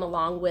of them,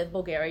 along with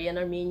Bulgarian,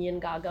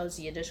 Armenian, Gagauz,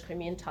 Yiddish,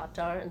 Crimean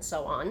Tatar, and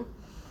so on.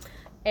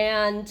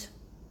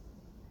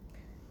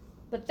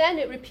 But then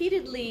it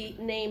repeatedly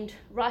named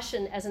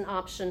Russian as an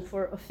option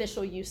for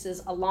official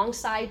uses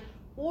alongside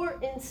or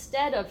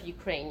instead of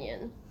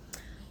Ukrainian.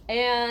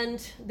 And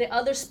the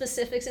other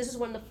specifics, this is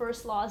one of the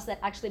first laws that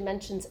actually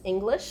mentions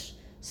English.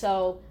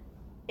 So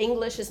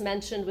English is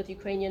mentioned with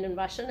Ukrainian and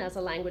Russian as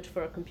a language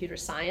for computer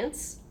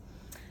science.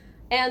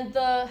 And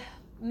the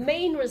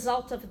main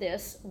result of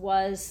this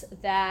was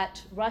that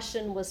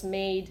Russian was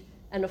made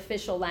an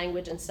official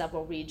language in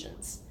several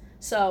regions.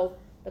 So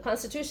the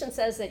Constitution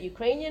says that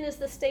Ukrainian is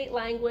the state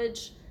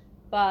language,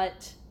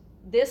 but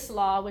this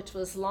law, which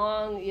was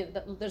long,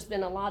 there's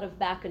been a lot of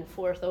back and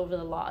forth over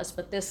the laws,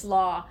 but this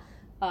law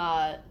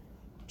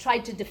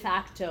tried to de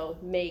facto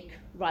make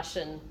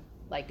Russian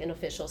like an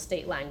official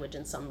state language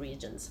in some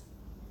regions.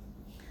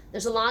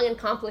 There's a long and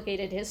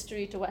complicated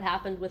history to what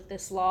happened with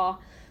this law.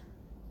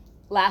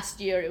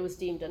 Last year, it was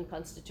deemed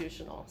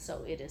unconstitutional,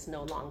 so it is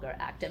no longer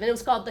active. And it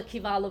was called the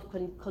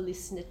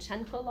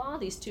Kivalov-Kolesnichenko law,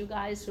 these two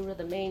guys who were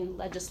the main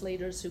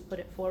legislators who put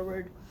it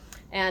forward.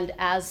 And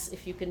as,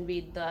 if you can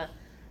read the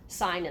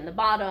sign in the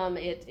bottom,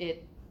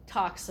 it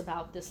talks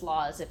about this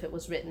law as if it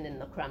was written in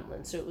the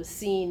Kremlin. So it was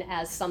seen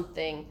as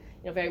something,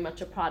 very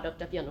much a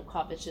product of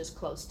Yanukovych's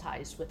close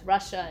ties with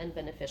Russia and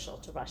beneficial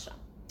to Russia.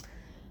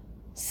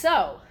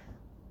 So,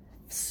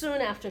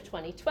 soon after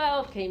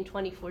 2012 came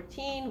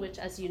 2014, which,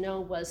 as you know,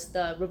 was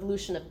the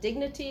Revolution of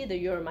Dignity,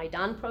 the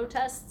Euromaidan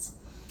protests.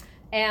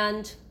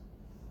 And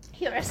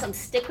here are some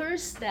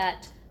stickers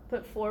that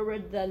put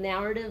forward the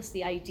narratives,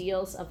 the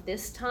ideals of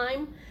this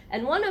time.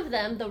 And one of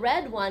them, the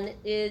red one,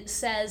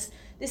 says,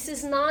 this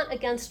is not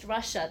against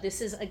Russia.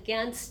 This is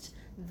against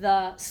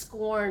the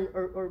scorn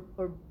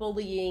or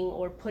bullying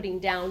or putting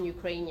down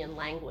Ukrainian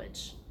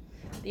language.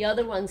 The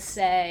other ones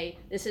say,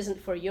 this isn't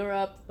for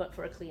Europe, but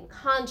for a clean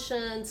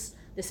conscience.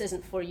 This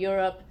isn't for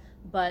Europe,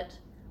 but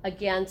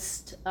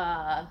against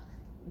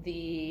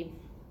the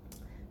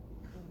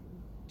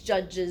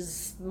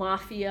judges'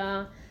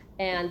 mafia.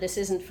 And this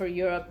isn't for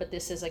Europe, but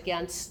this is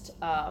against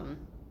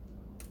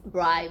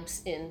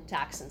bribes in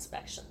tax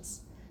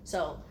inspections.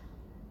 So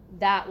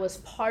that was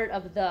part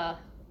of the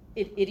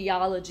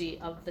ideology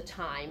of the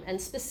time. And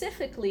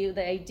specifically,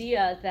 the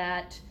idea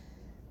that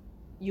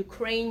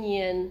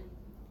Ukrainian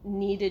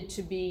needed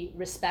to be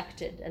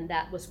respected, and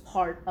that was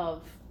part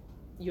of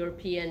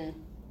European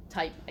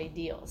type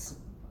ideals.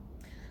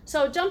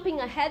 So jumping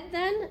ahead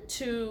then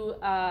to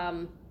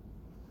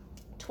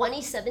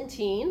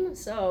 2017,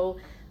 so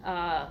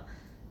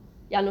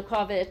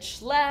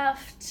Yanukovych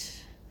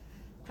left,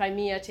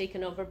 Crimea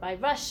taken over by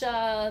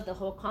Russia, the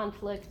whole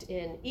conflict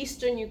in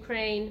eastern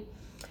Ukraine,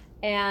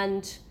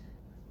 and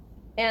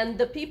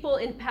the people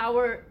in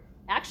power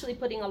actually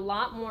putting a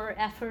lot more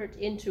effort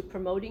into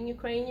promoting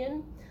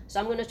Ukrainian. So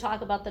I'm going to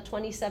talk about the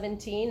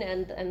 2017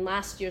 and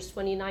last year's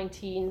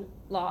 2019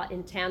 law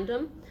in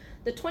tandem.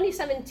 The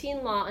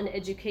 2017 law on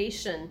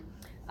education,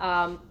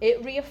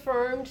 it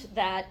reaffirmed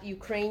that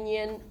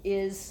Ukrainian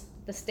is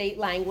the state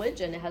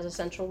language and it has a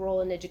central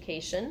role in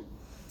education.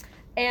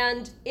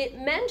 And it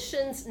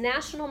mentions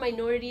national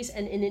minorities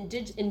and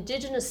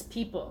indigenous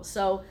people.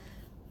 So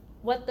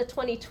what the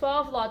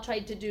 2012 law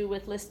tried to do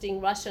with listing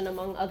Russian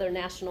among other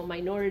national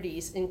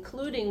minorities,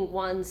 including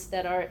ones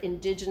that are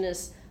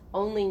indigenous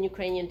only in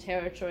Ukrainian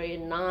territory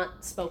and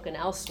not spoken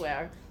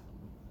elsewhere,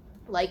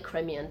 like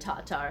Crimean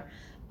Tatar,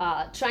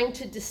 trying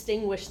to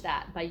distinguish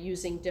that by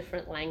using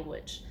different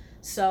language.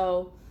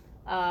 So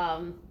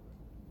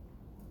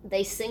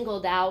they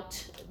singled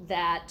out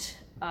that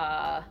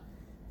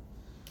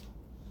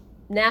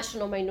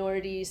national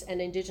minorities and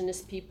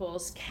indigenous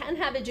peoples can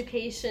have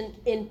education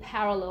in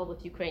parallel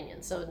with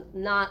Ukrainian. So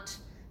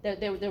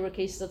there were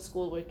cases at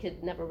school where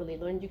kids never really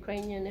learned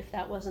Ukrainian if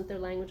that wasn't their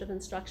language of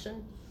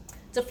instruction.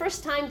 It's the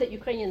first time that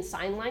Ukrainian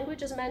Sign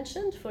Language is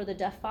mentioned for the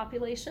deaf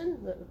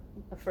population,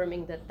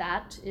 affirming that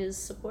that is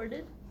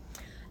supported.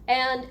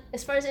 And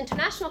as far as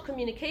international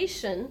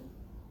communication,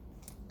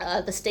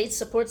 the state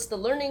supports the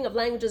learning of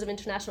languages of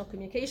international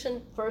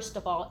communication, first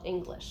of all,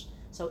 English.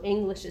 So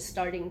English is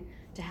starting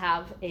to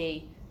have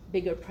a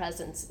bigger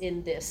presence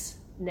in this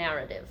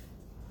narrative.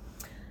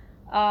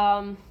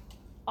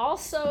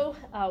 Also,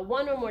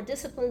 one or more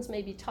disciplines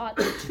may be taught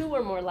in 2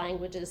 or more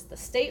languages, the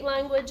state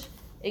language,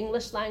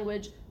 English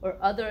language, or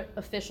other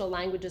official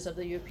languages of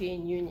the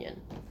European Union.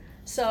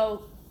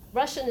 So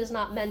Russian is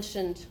not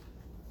mentioned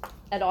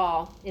at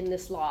all in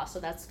this law, so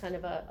that's kind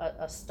of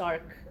a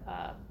stark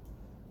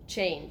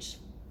change.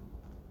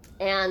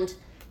 And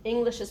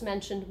English is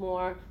mentioned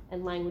more,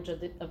 and language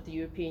of the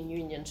European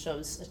Union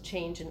shows a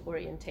change in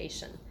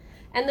orientation.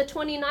 And the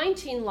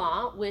 2019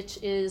 law, which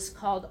is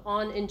called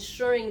On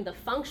Ensuring the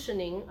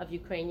Functioning of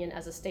Ukrainian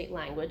as a State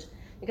Language,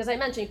 because I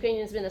mentioned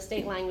Ukrainian has been a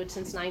state language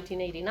since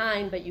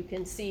 1989, but you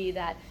can see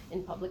that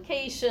in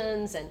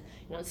publications and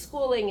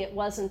schooling, it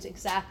wasn't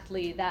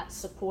exactly that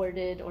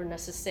supported or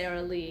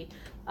necessarily,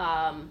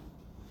 not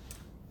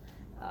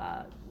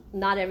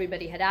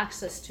everybody had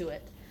access to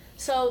it.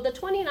 So the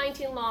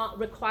 2019 law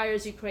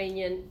requires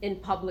Ukrainian in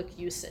public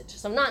usage.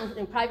 So not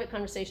in private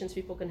conversations,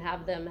 people can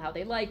have them how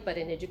they like, but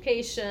in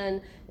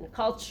education, in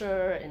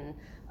culture, in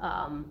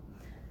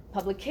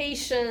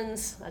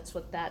publications, that's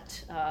what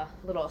that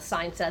little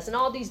sign says. In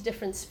all these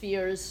different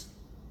spheres,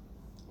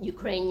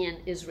 Ukrainian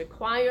is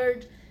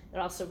required. It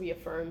also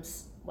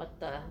reaffirms what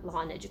the law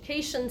on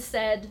education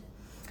said.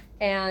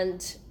 And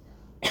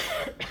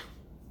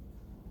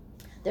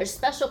there's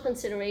special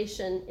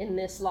consideration in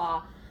this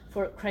law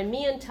for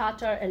Crimean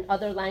Tatar and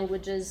other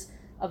languages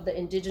of the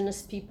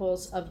indigenous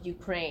peoples of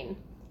Ukraine.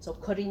 So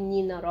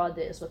Korенní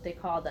narody is what they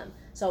call them.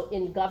 So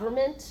in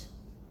government,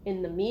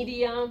 in the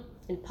media,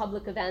 in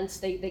public events,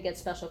 they get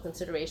special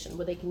consideration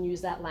where they can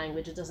use that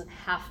language. It doesn't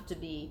have to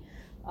be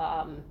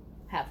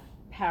have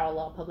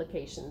parallel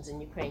publications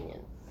in Ukrainian.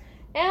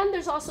 And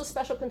there's also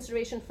special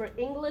consideration for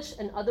English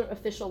and other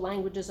official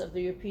languages of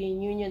the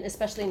European Union,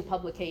 especially in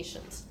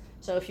publications.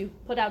 So if you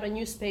put out a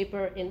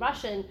newspaper in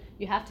Russian,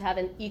 you have to have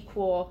an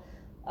equal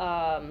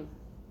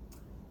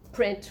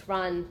print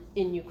run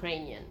in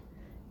Ukrainian.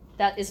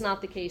 That is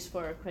not the case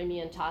for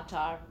Crimean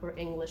Tatar or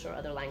English or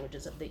other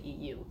languages of the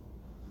EU.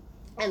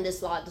 And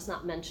this law does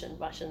not mention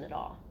Russian at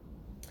all.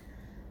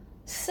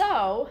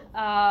 So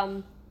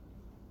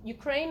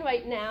Ukraine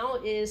right now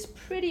is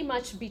pretty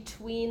much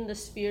between the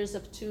spheres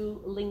of two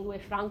lingua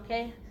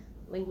francas,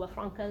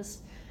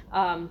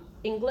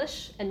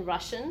 English and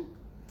Russian.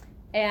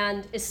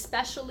 And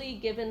especially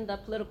given the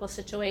political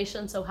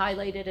situation, so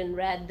highlighted in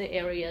red the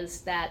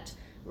areas that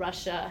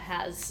Russia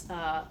has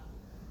a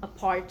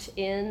part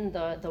in,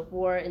 the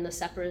war in the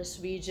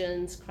separatist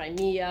regions,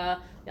 Crimea,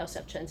 we also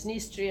have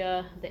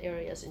Transnistria, the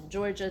areas in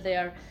Georgia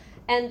there.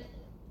 And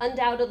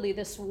undoubtedly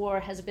this war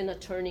has been a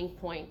turning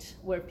point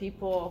where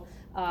people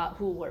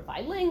who were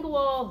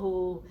bilingual,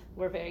 who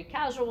were very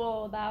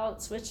casual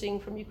about switching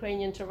from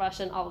Ukrainian to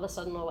Russian, all of a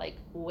sudden were like,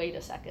 wait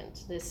a second,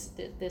 this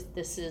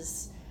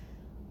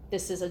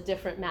is a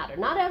different matter.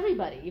 Not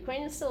everybody.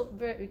 Ukraine is still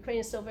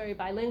very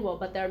bilingual,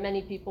 but there are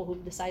many people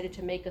who've decided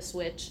to make a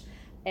switch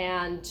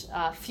and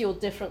feel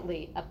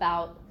differently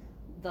about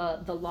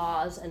the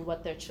laws and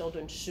what their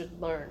children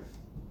should learn.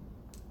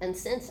 And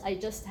since I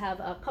just have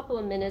a couple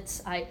of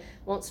minutes, I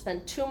won't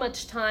spend too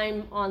much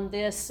time on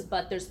this,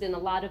 but there's been a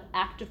lot of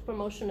active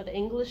promotion of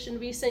English in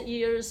recent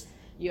years,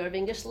 Year of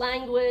English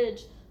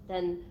Language.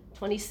 Then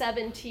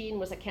 2017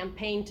 was a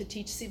campaign to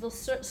teach civil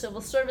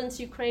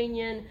servants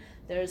Ukrainian.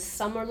 There's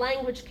summer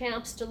language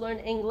camps to learn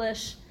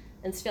English.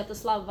 And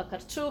Sviatoslav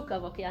Vakarchuk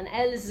of Okean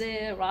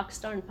Elze, rock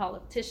star and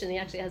politician, he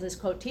actually has this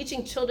quote,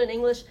 "Teaching children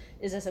English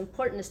is as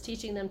important as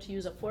teaching them to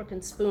use a fork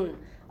and spoon.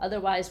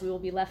 Otherwise, we will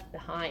be left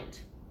behind."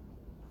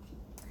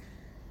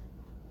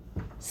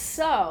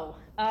 So,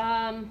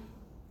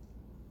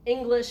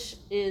 English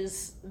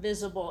is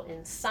visible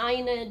in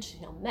signage,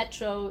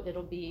 metro,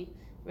 it'll be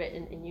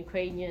written in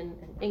Ukrainian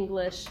and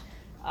English.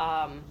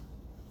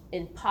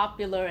 In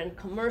popular and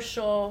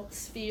commercial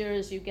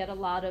spheres, you get a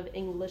lot of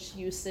English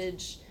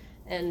usage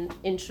and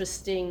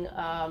interesting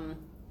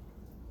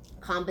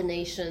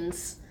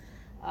combinations.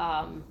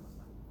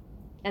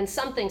 And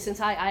something, since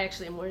I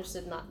actually am more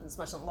interested not as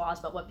much in laws,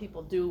 but what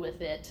people do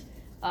with it,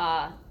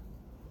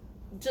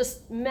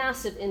 just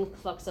massive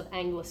influx of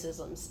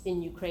Anglicisms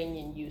in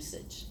Ukrainian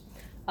usage,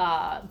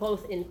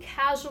 both in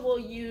casual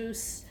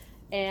use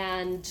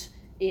and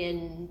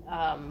in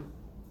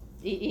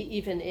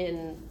even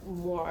in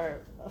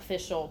more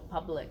official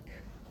public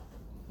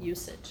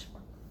usage.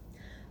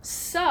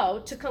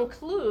 So to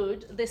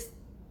conclude, this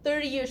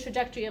 30-year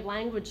trajectory of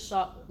language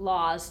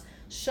laws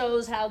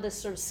shows how this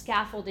sort of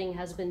scaffolding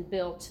has been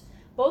built,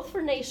 both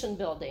for nation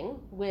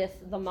building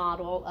with the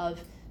model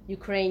of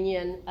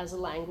Ukrainian as a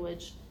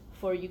language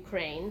for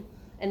Ukraine,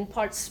 in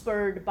part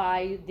spurred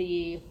by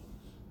the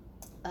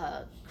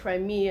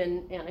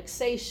Crimean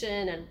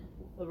annexation and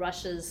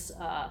Russia's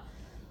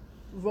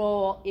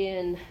role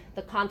in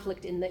the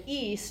conflict in the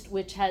East,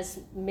 which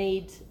has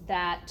made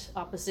that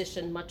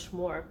opposition much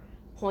more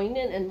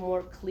poignant and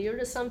more clear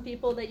to some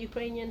people that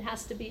Ukrainian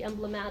has to be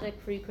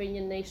emblematic for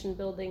Ukrainian nation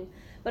building,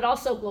 but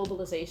also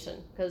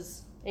globalization,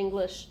 because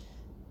English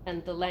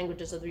and the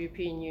languages of the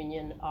European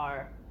Union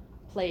are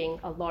playing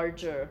a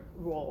larger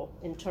role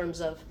in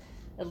terms of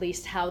at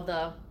least how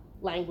the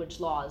language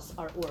laws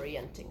are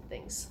orienting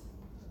things.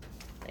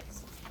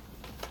 Thanks.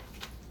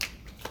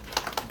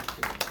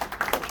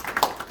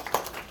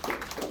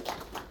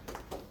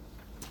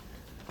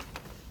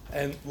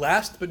 And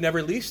last but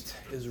never least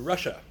is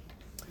Russia.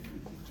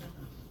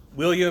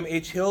 William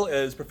H. Hill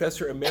is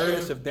Professor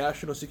Emeritus of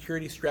National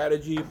Security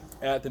Strategy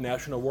at the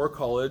National War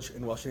College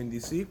in Washington,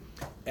 D.C.,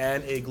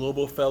 and a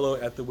Global Fellow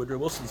at the Woodrow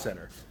Wilson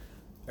Center.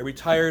 A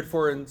retired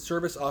Foreign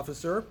Service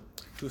officer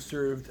who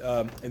served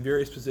in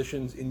various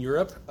positions in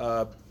Europe.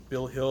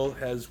 Bill Hill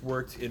has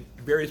worked in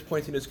various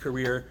points in his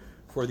career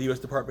for the U.S.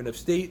 Department of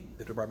State,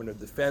 the Department of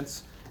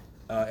Defense,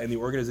 and the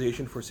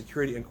Organization for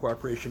Security and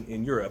Cooperation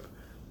in Europe.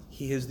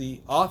 He is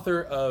the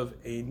author of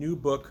a new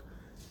book,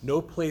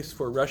 No Place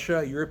for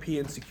Russia,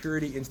 European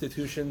Security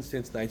Institutions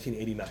Since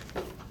 1989.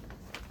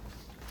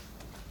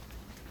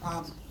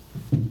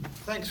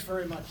 Thanks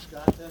very much,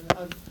 Scott,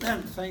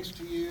 and thanks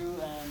to you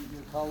and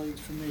your colleagues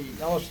from the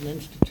Ellison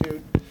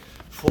Institute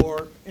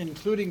for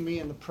including me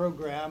in the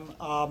program.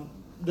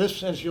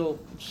 This, as you'll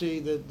see,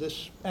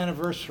 this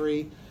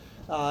anniversary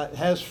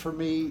has for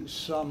me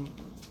some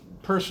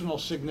personal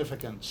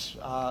significance.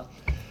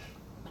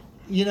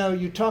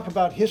 You talk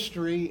about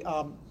history.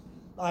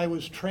 I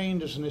was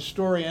trained as an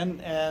historian,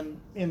 and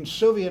in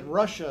Soviet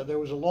Russia, there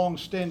was a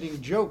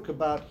long-standing joke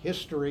about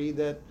history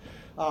that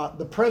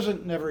the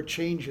present never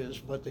changes,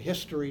 but the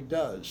history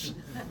does.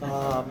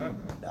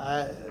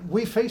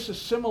 We face a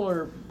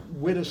similar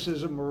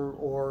witticism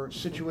or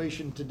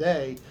situation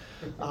today,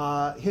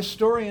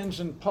 historians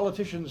and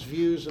politicians'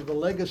 views of the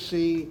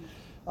legacy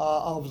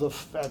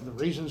and the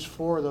reasons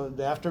for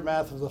the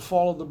aftermath of the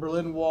fall of the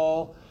Berlin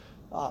Wall,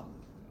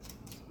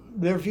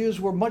 their views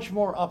were much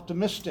more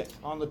optimistic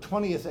on the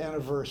 20th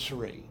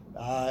anniversary.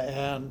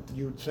 And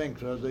you'd think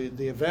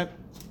the event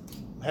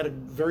had a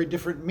very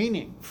different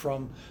meaning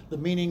from the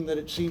meaning that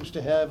it seems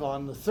to have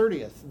on this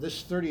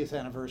 30th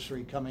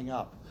anniversary coming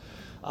up.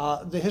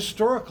 The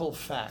historical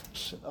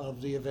facts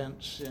of the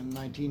events in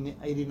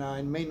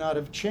 1989 may not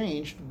have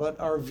changed, but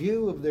our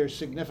view of their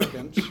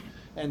significance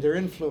and their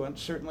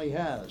influence certainly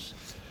has.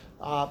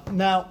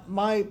 Now,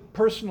 my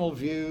personal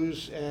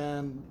views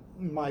and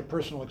my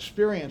personal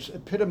experience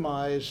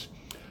epitomize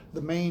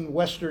the main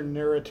Western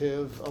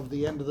narrative of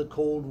the end of the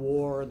Cold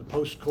War, the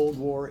post-Cold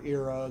War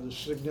era, the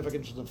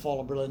significance of the fall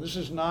of Berlin. This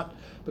is not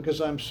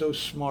because I'm so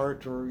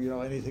smart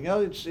or anything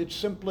else. It's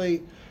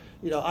simply,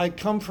 I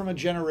come from a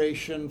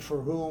generation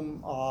for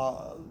whom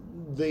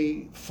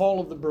the fall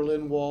of the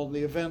Berlin Wall,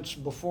 the events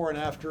before and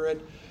after it,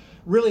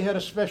 really had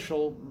a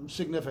special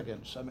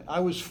significance. I mean,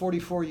 I was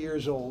 44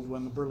 years old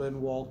when the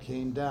Berlin Wall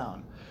came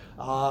down.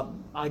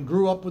 I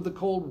grew up with the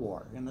Cold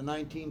War. In the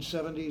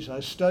 1970s,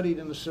 I studied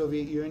in the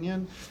Soviet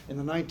Union. In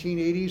the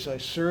 1980s, I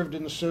served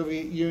in the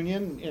Soviet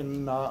Union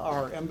in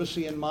our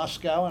embassy in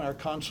Moscow and our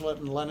consulate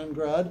in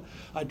Leningrad.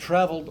 I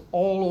traveled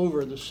all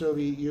over the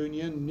Soviet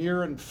Union,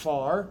 near and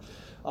far,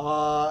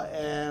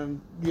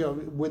 and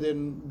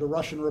within the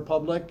Russian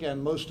Republic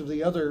and most of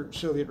the other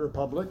Soviet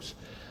republics.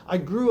 I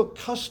grew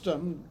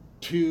accustomed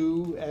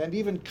to and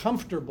even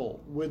comfortable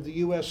with the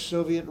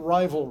U.S.-Soviet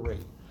rivalry.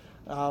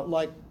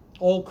 Like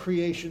all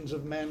creations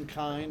of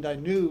mankind, I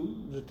knew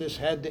that this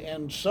had to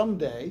end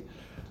someday,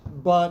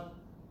 but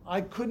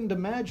I couldn't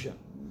imagine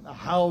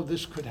how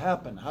this could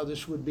happen, how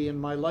this would be in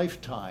my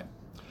lifetime.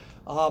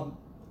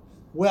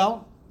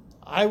 Well,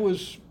 I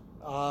was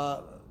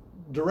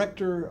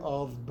director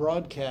of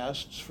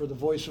broadcasts for the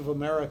Voice of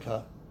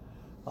America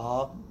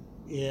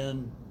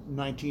in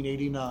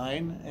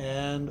 1989,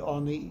 and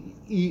on the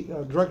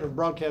director of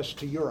broadcasts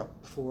to Europe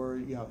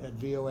at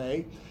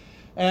VOA.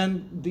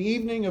 And the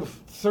evening of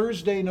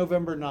Thursday,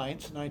 November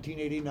 9th,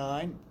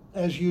 1989,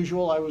 as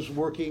usual, I was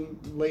working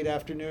late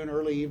afternoon,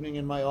 early evening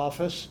in my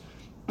office,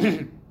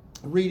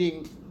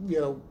 reading,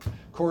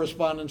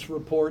 correspondence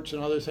reports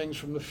and other things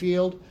from the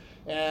field.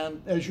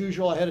 And as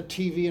usual, I had a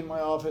TV in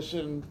my office,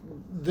 and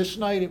this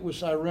night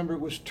I remember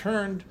it was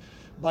turned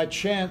by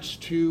chance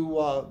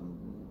to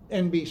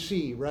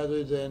NBC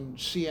rather than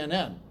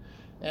CNN.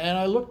 And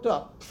I looked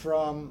up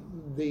from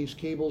these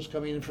cables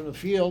coming in from the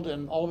field,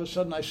 and all of a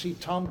sudden I see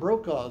Tom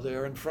Brokaw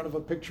there in front of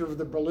a picture of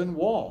the Berlin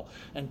Wall.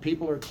 And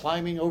people are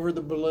climbing over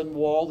the Berlin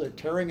Wall, they're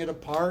tearing it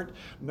apart,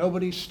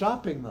 nobody's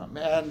stopping them.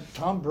 And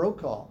Tom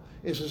Brokaw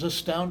is as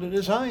astounded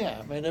as I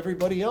am, and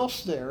everybody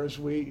else there as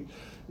we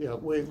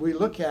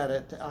look at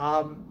it.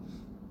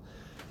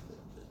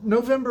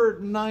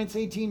 November 9th,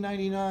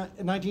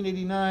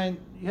 1989,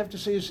 you have to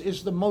say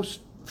is the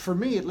most, for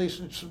me at least,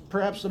 it's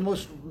perhaps the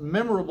most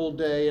memorable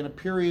day in a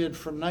period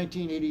from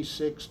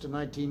 1986 to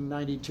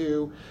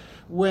 1992,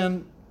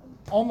 when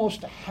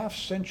almost a half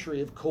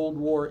century of Cold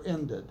War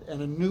ended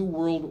and a new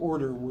world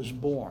order was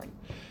born.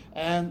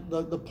 And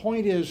the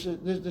point is,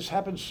 this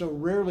happens so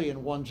rarely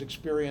in one's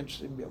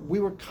experience. We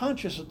were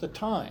conscious at the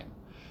time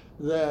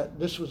that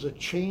this was a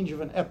change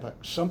of an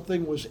epoch.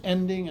 Something was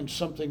ending and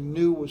something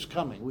new was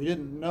coming. We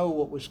didn't know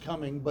what was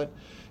coming, but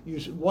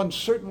one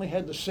certainly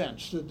had the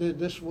sense that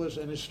this was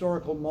an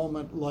historical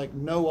moment like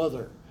no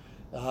other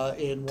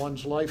in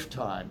one's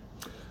lifetime.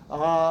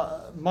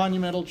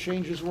 Monumental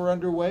changes were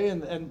underway,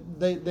 and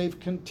they've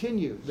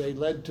continued. They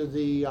led to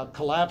the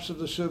collapse of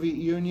the Soviet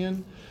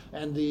Union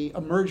and the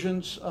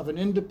emergence of an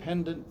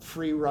independent,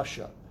 free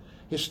Russia.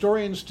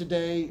 Historians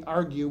today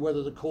argue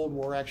whether the Cold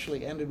War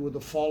actually ended with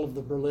the fall of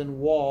the Berlin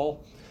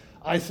Wall.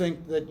 I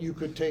think that you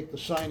could take the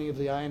signing of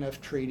the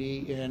INF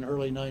Treaty in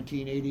early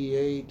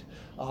 1988,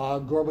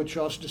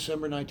 Gorbachev's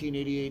December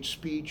 1988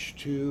 speech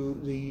to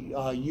the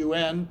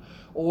UN,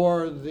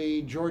 or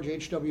the George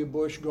H.W.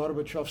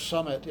 Bush-Gorbachev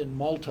summit in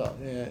Malta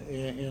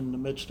in the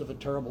midst of a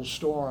terrible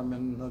storm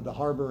in the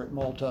harbor at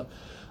Malta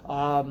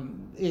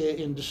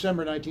in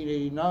December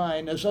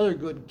 1989 as other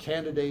good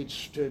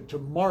candidates to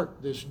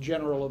mark this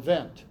general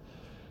event.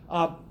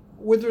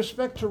 With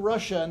respect to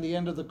Russia and the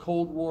end of the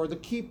Cold War, the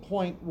key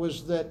point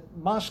was that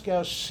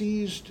Moscow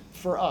seized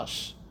for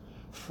us,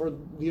 for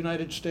the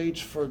United States,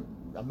 for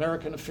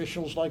American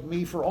officials like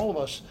me, for all of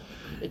us,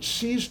 it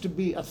ceased to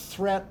be a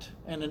threat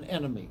and an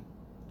enemy.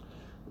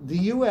 The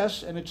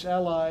U.S. and its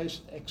allies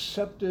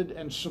accepted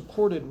and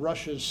supported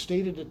Russia's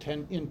stated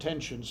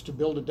intentions to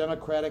build a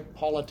democratic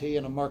polity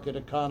and a market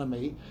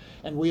economy,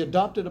 and we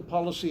adopted a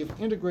policy of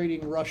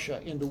integrating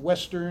Russia into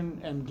Western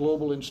and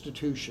global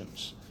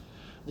institutions.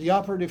 The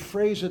operative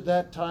phrase at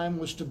that time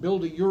was to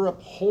build a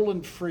Europe whole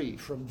and free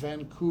from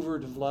Vancouver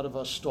to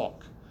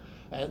Vladivostok.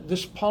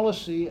 This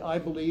policy, I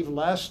believe,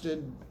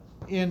 lasted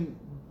in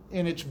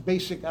in its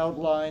basic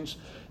outlines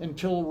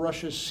until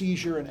Russia's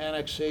seizure and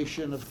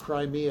annexation of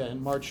Crimea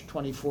in March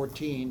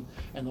 2014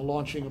 and the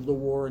launching of the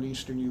war in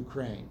eastern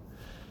Ukraine.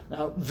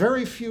 Now,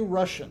 very few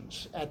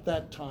Russians at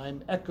that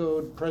time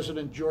echoed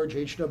President George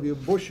H.W.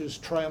 Bush's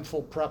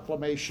triumphal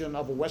proclamation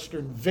of a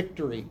Western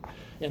victory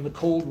in the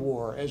Cold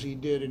War, as he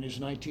did in his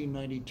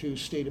 1992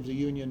 State of the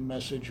Union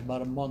message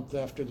about a month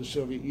after the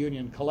Soviet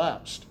Union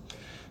collapsed.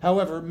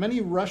 However, many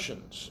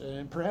Russians,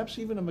 and perhaps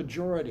even a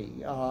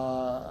majority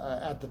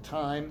at the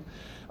time,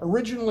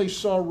 originally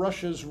saw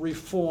Russia's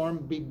reform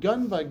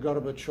begun by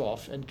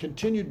Gorbachev and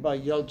continued by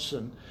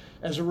Yeltsin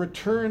as a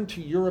return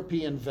to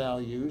European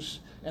values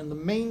and the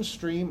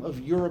mainstream of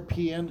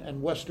European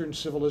and Western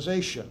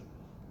civilization.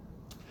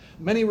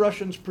 Many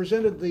Russians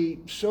presented the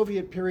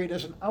Soviet period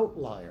as an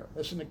outlier,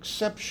 as an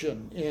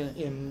exception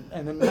in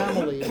an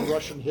anomaly in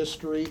Russian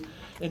history,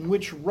 in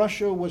which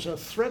Russia was a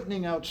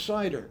threatening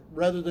outsider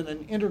rather than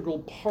an integral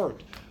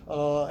part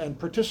and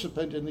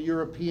participant in the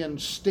European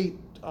state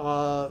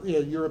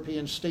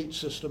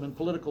system and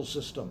political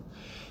system.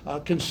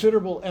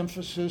 Considerable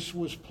emphasis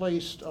was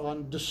placed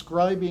on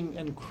describing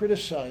and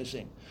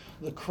criticizing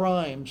the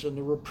crimes and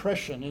the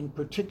repression, in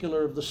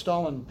particular of the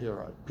Stalin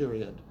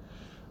period.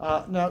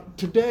 Now,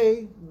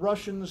 today,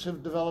 Russians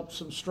have developed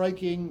some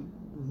striking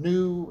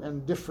new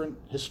and different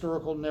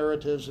historical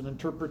narratives and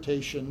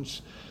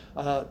interpretations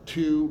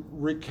to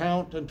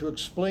recount and to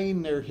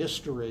explain their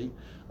history,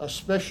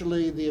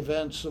 especially the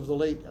events of the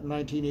late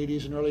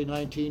 1980s and early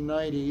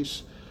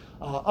 1990s,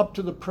 up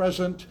to the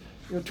present,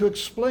 to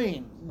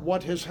explain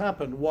what has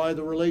happened, why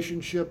the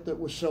relationship that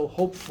was so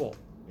hopeful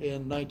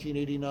in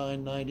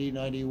 1989, 90,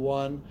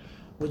 91,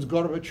 with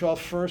Gorbachev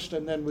first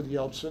and then with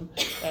Yeltsin,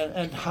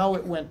 and how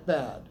it went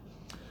bad.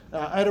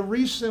 At a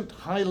recent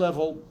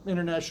high-level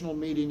international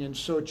meeting in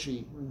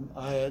Sochi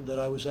that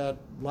I was at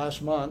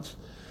last month,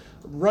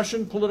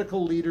 Russian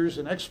political leaders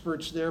and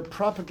experts there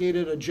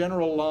propagated a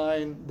general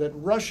line that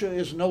Russia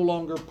is no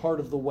longer part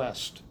of the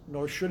West,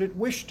 nor should it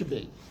wish to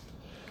be.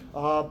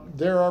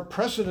 There are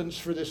precedents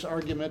for this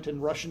argument in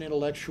Russian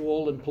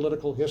intellectual and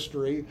political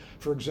history.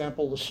 For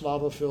example, the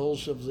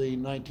Slavophiles of the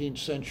 19th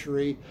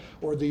century,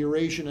 or the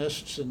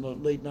Eurasianists in the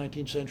late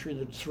 19th century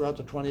and throughout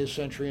the 20th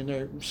century, and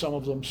there are some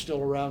of them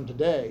still around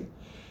today.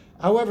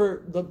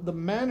 However, the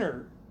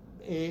manner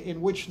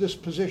in which this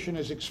position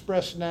is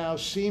expressed now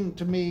seems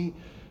to me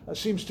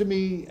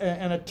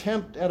an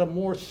attempt at a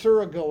more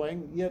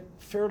thoroughgoing, yet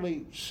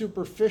fairly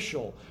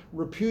superficial,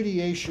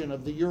 repudiation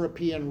of the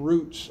European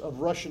roots of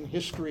Russian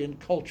history and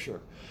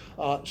culture,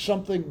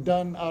 something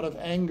done out of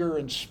anger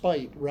and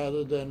spite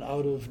rather than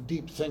out of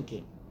deep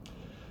thinking.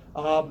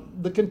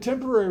 The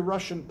contemporary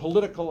Russian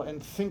political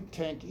and think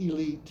tank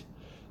elite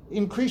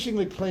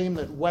increasingly claim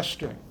that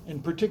Western,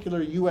 in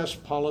particular US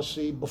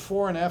policy,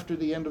 before and after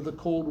the end of the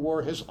Cold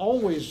War, has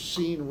always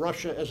seen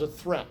Russia as a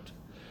threat.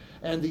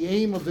 And the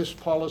aim of this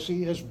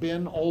policy has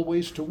been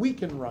always to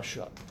weaken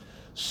Russia.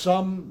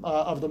 Some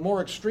of the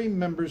more extreme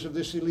members of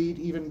this elite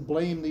even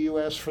blame the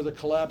US for the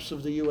collapse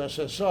of the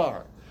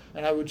USSR.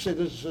 And I would say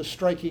this is a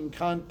striking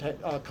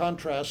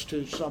contrast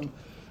to some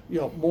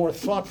more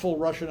thoughtful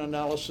Russian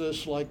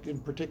analysis, like in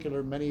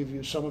particular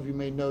some of you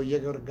may know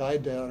Yegor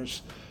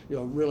Gaidar's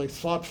really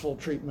thoughtful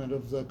treatment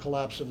of the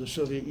collapse of the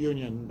Soviet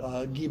Union,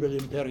 Gibel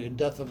Imperia,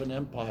 death of an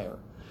empire.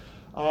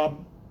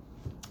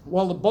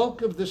 While the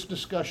bulk of this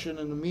discussion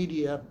in the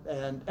media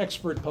and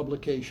expert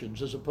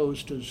publications, as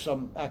opposed to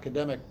some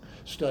academic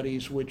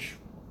studies which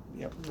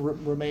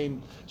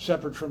remain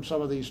separate from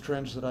some of these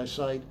trends that I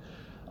cite,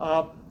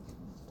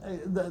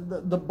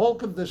 the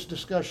bulk of this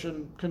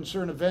discussion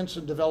concern events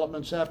and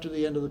developments after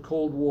the end of the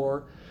Cold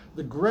War,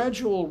 the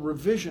gradual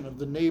revision of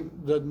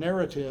the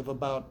narrative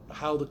about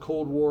how the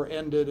Cold War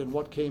ended and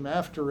what came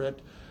after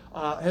it,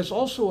 has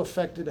also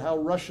affected how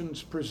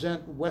Russians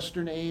present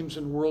Western aims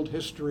in world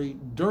history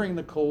during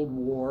the Cold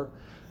War,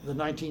 the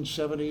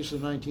 1970s, the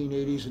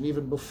 1980s, and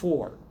even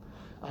before.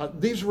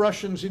 These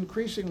Russians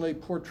increasingly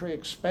portray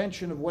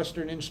expansion of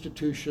Western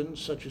institutions,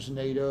 such as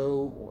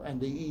NATO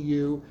and the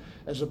EU,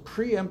 as a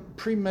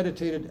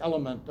premeditated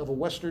element of a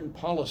Western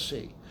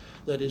policy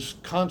that is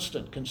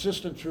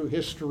consistent through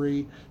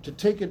history, to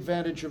take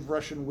advantage of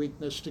Russian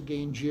weakness to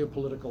gain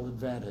geopolitical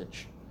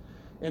advantage.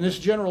 In this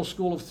general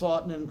school of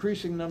thought, an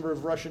increasing number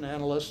of Russian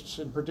analysts,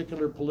 in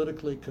particular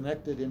politically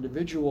connected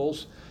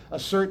individuals,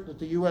 assert that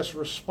the US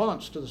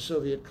response to the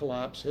Soviet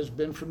collapse has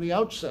been from the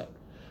outset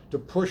to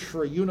push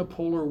for a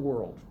unipolar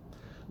world,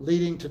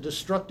 leading to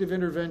destructive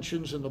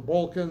interventions in the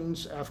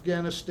Balkans,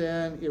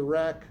 Afghanistan,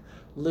 Iraq,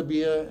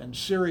 Libya, and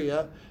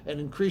Syria, and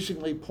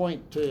increasingly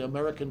point to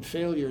American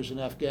failures in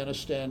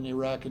Afghanistan,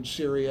 Iraq, and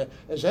Syria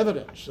as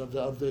evidence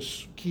of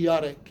this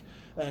chaotic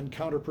and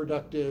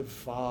counterproductive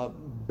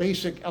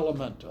basic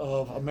element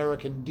of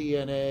American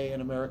DNA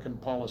and American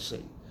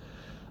policy.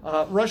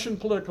 Russian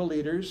political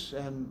leaders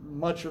and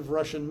much of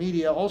Russian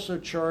media also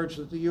charge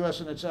that the US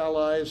and its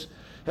allies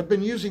have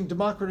been using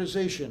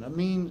democratization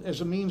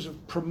as a means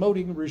of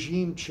promoting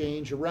regime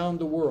change around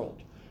the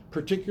world,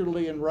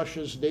 particularly in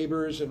Russia's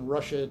neighbors and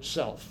Russia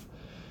itself.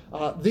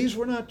 These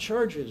were not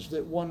charges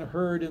that one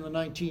heard in the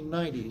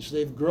 1990s.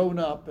 They've grown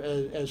up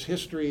as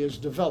history has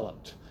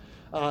developed.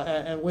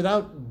 And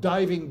without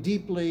diving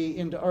deeply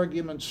into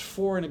arguments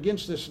for and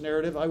against this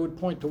narrative, I would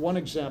point to one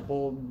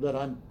example that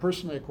I'm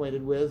personally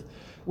acquainted with,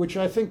 which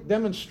I think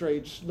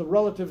demonstrates the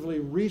relatively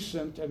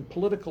recent and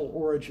political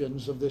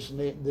origins of this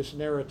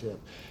narrative.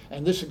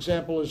 And this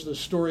example is the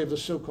story of the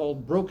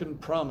so-called broken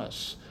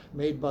promise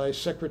made by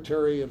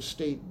Secretary of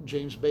State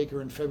James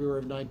Baker in February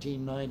of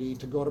 1990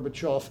 to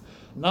Gorbachev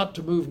not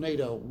to move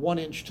NATO 1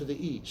 inch to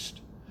the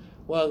east.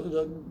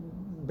 Well,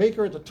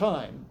 Baker at the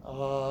time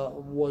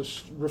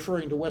was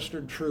referring to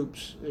Western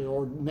troops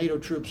or NATO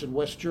troops in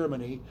West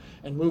Germany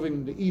and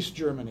moving to East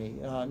Germany,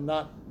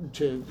 not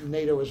to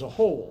NATO as a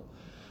whole.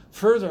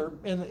 Further,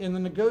 in the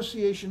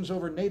negotiations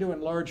over NATO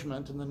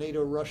enlargement and the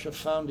NATO-Russia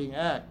Founding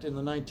Act in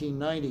the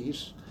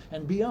 1990s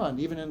and beyond,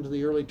 even into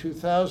the early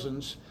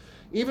 2000s,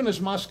 even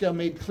as Moscow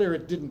made clear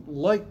it didn't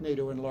like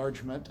NATO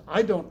enlargement,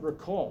 I don't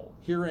recall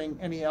hearing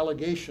any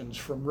allegations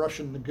from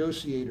Russian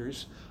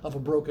negotiators of a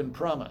broken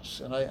promise.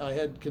 And I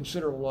had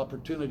considerable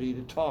opportunity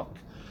to talk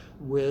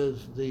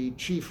with the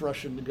chief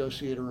Russian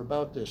negotiator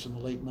about this in the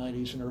late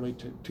 90s and early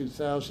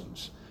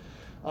 2000s.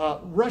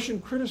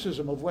 Russian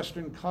criticism of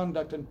Western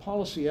conduct and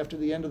policy after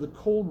the end of the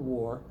Cold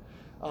War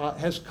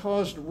has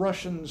caused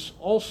Russians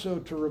also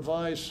to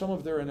revise some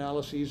of their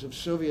analyses of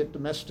Soviet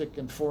domestic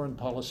and foreign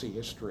policy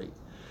history.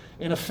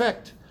 In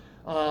effect,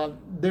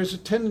 there's a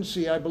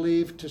tendency, I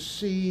believe, to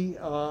see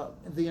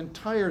the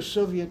entire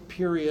Soviet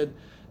period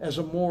as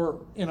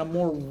in a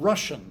more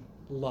Russian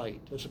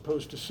light, as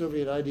opposed to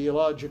Soviet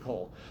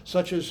ideological,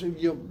 such as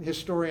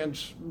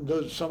historians,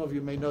 some of you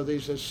may know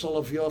these as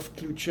Solovyov,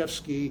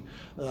 Kluchevsky,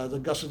 the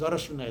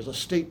Государственная, the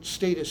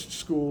statist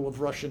school of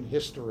Russian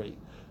history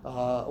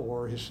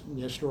or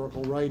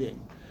historical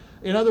writing.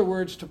 In other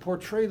words, to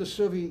portray the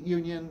Soviet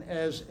Union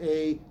as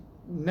a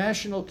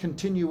national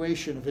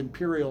continuation of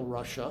imperial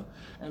Russia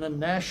and a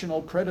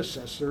national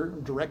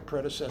direct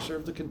predecessor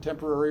of the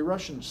contemporary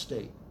Russian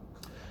state.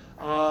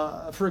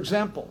 For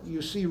example,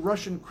 you see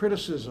Russian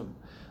criticism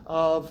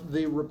of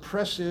the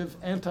repressive,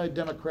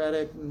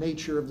 anti-democratic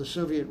nature of the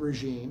Soviet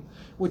regime,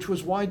 which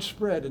was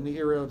widespread in the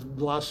era of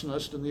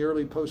glasnost in the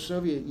early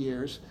post-Soviet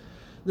years.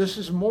 This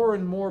is more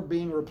and more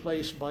being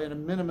replaced by a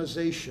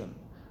minimization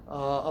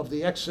of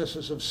the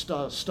excesses of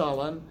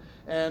Stalin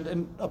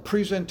and a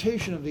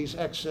presentation of these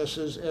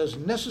excesses as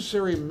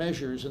necessary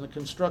measures in the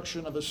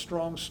construction of a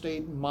strong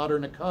state and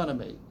modern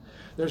economy.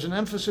 There's an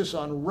emphasis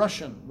on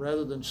Russian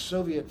rather than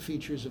Soviet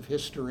features of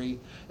history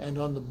and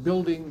on the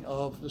building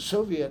of the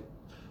Soviet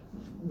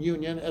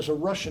Union as a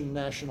Russian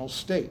national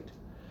state.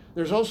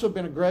 There's also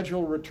been a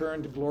gradual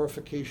return to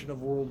glorification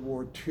of World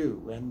War II,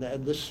 and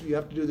this, you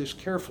have to do this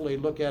carefully,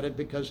 look at it,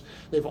 because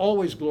they've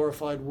always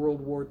glorified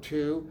World War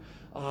II,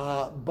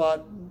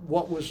 but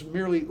what was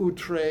merely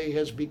outré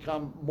has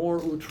become more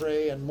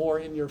outré and more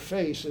in your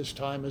face as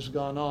time has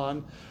gone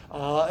on,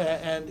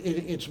 and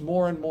it's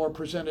more and more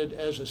presented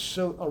as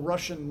a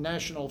Russian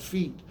national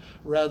feat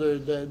rather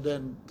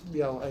than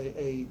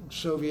a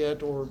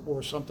Soviet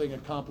or something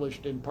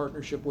accomplished in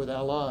partnership with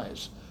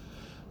allies.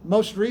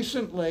 Most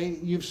recently,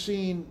 you've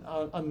seen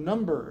a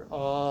number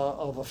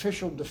of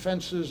official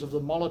defenses of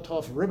the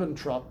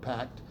Molotov-Ribbentrop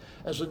Pact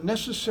as a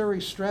necessary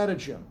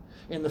stratagem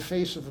in the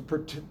face of a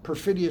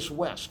perfidious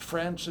West,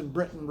 France and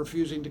Britain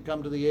refusing to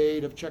come to the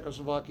aid of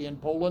Czechoslovakia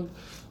and Poland.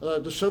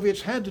 The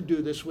Soviets had to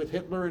do this with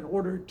Hitler in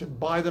order to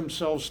buy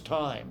themselves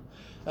time,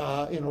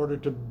 in order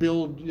to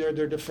build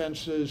their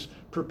defenses,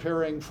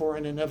 preparing for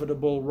an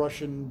inevitable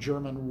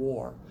Russian-German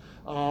war.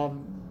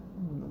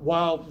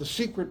 While the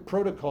secret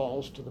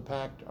protocols to the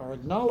pact are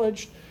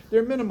acknowledged,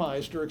 they're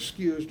minimized or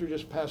excused or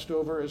just passed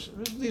over as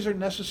these are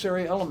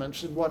necessary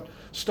elements in what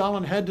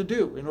Stalin had to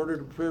do in order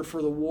to prepare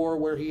for the war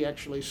where he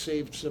actually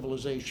saved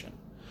civilization.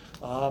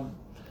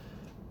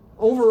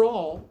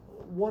 Overall,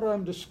 what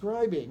I'm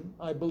describing,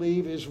 I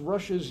believe, is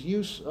Russia's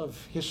use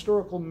of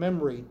historical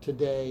memory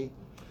today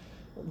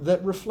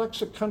that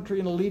reflects a country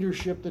and a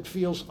leadership that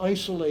feels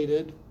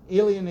isolated,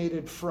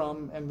 alienated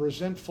from, and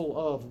resentful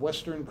of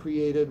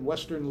Western-created and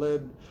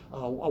Western-led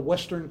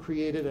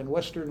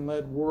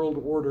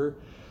world order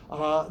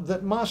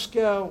that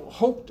Moscow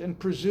hoped and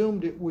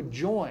presumed it would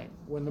join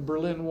when the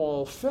Berlin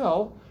Wall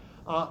fell,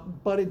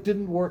 but it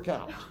didn't work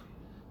out.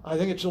 I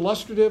think it's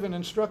illustrative and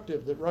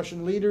instructive that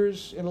Russian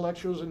leaders,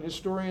 intellectuals, and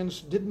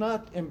historians did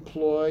not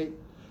employ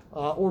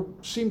or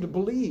seem to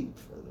believe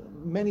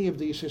many of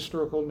these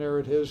historical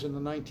narratives in the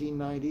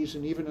 1990s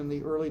and even in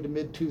the early to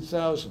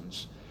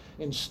mid-2000s.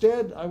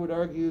 Instead, I would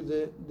argue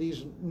that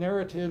these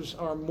narratives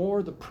are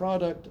more the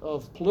product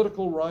of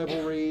political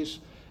rivalries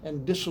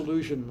and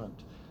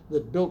disillusionment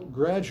that built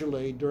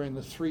gradually during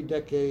the 3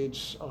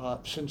 decades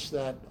since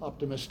that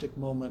optimistic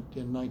moment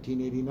in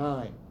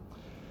 1989.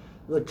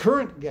 The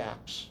current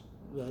gaps,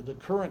 the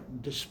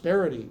current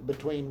disparity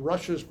between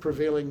Russia's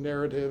prevailing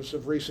narratives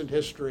of recent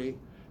history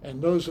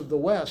and those of the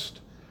West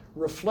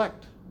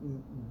reflect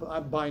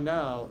by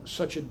now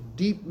such a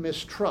deep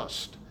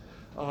mistrust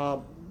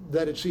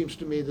that it seems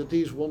to me that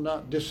these will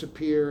not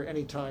disappear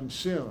anytime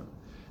soon.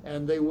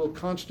 and they will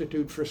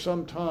constitute for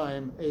some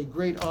time a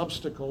great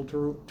obstacle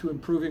to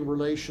improving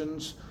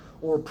relations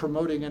or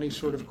promoting any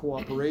sort of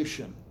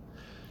cooperation.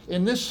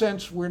 In this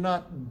sense, we're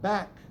not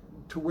back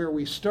to where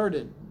we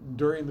started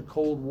during the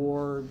Cold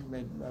War,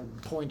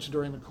 points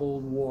during the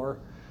Cold War,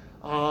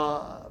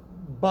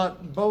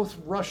 but both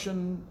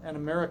Russian and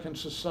American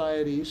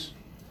societies,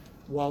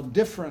 while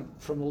different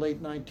from the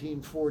late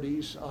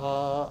 1940s,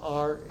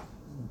 are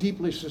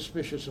deeply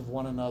suspicious of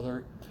one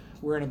another.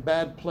 We're in a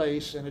bad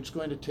place, and it's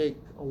going to take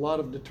a lot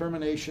of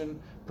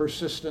determination,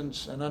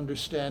 persistence, and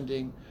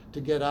understanding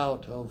to get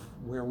out of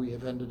where we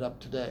have ended up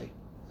today.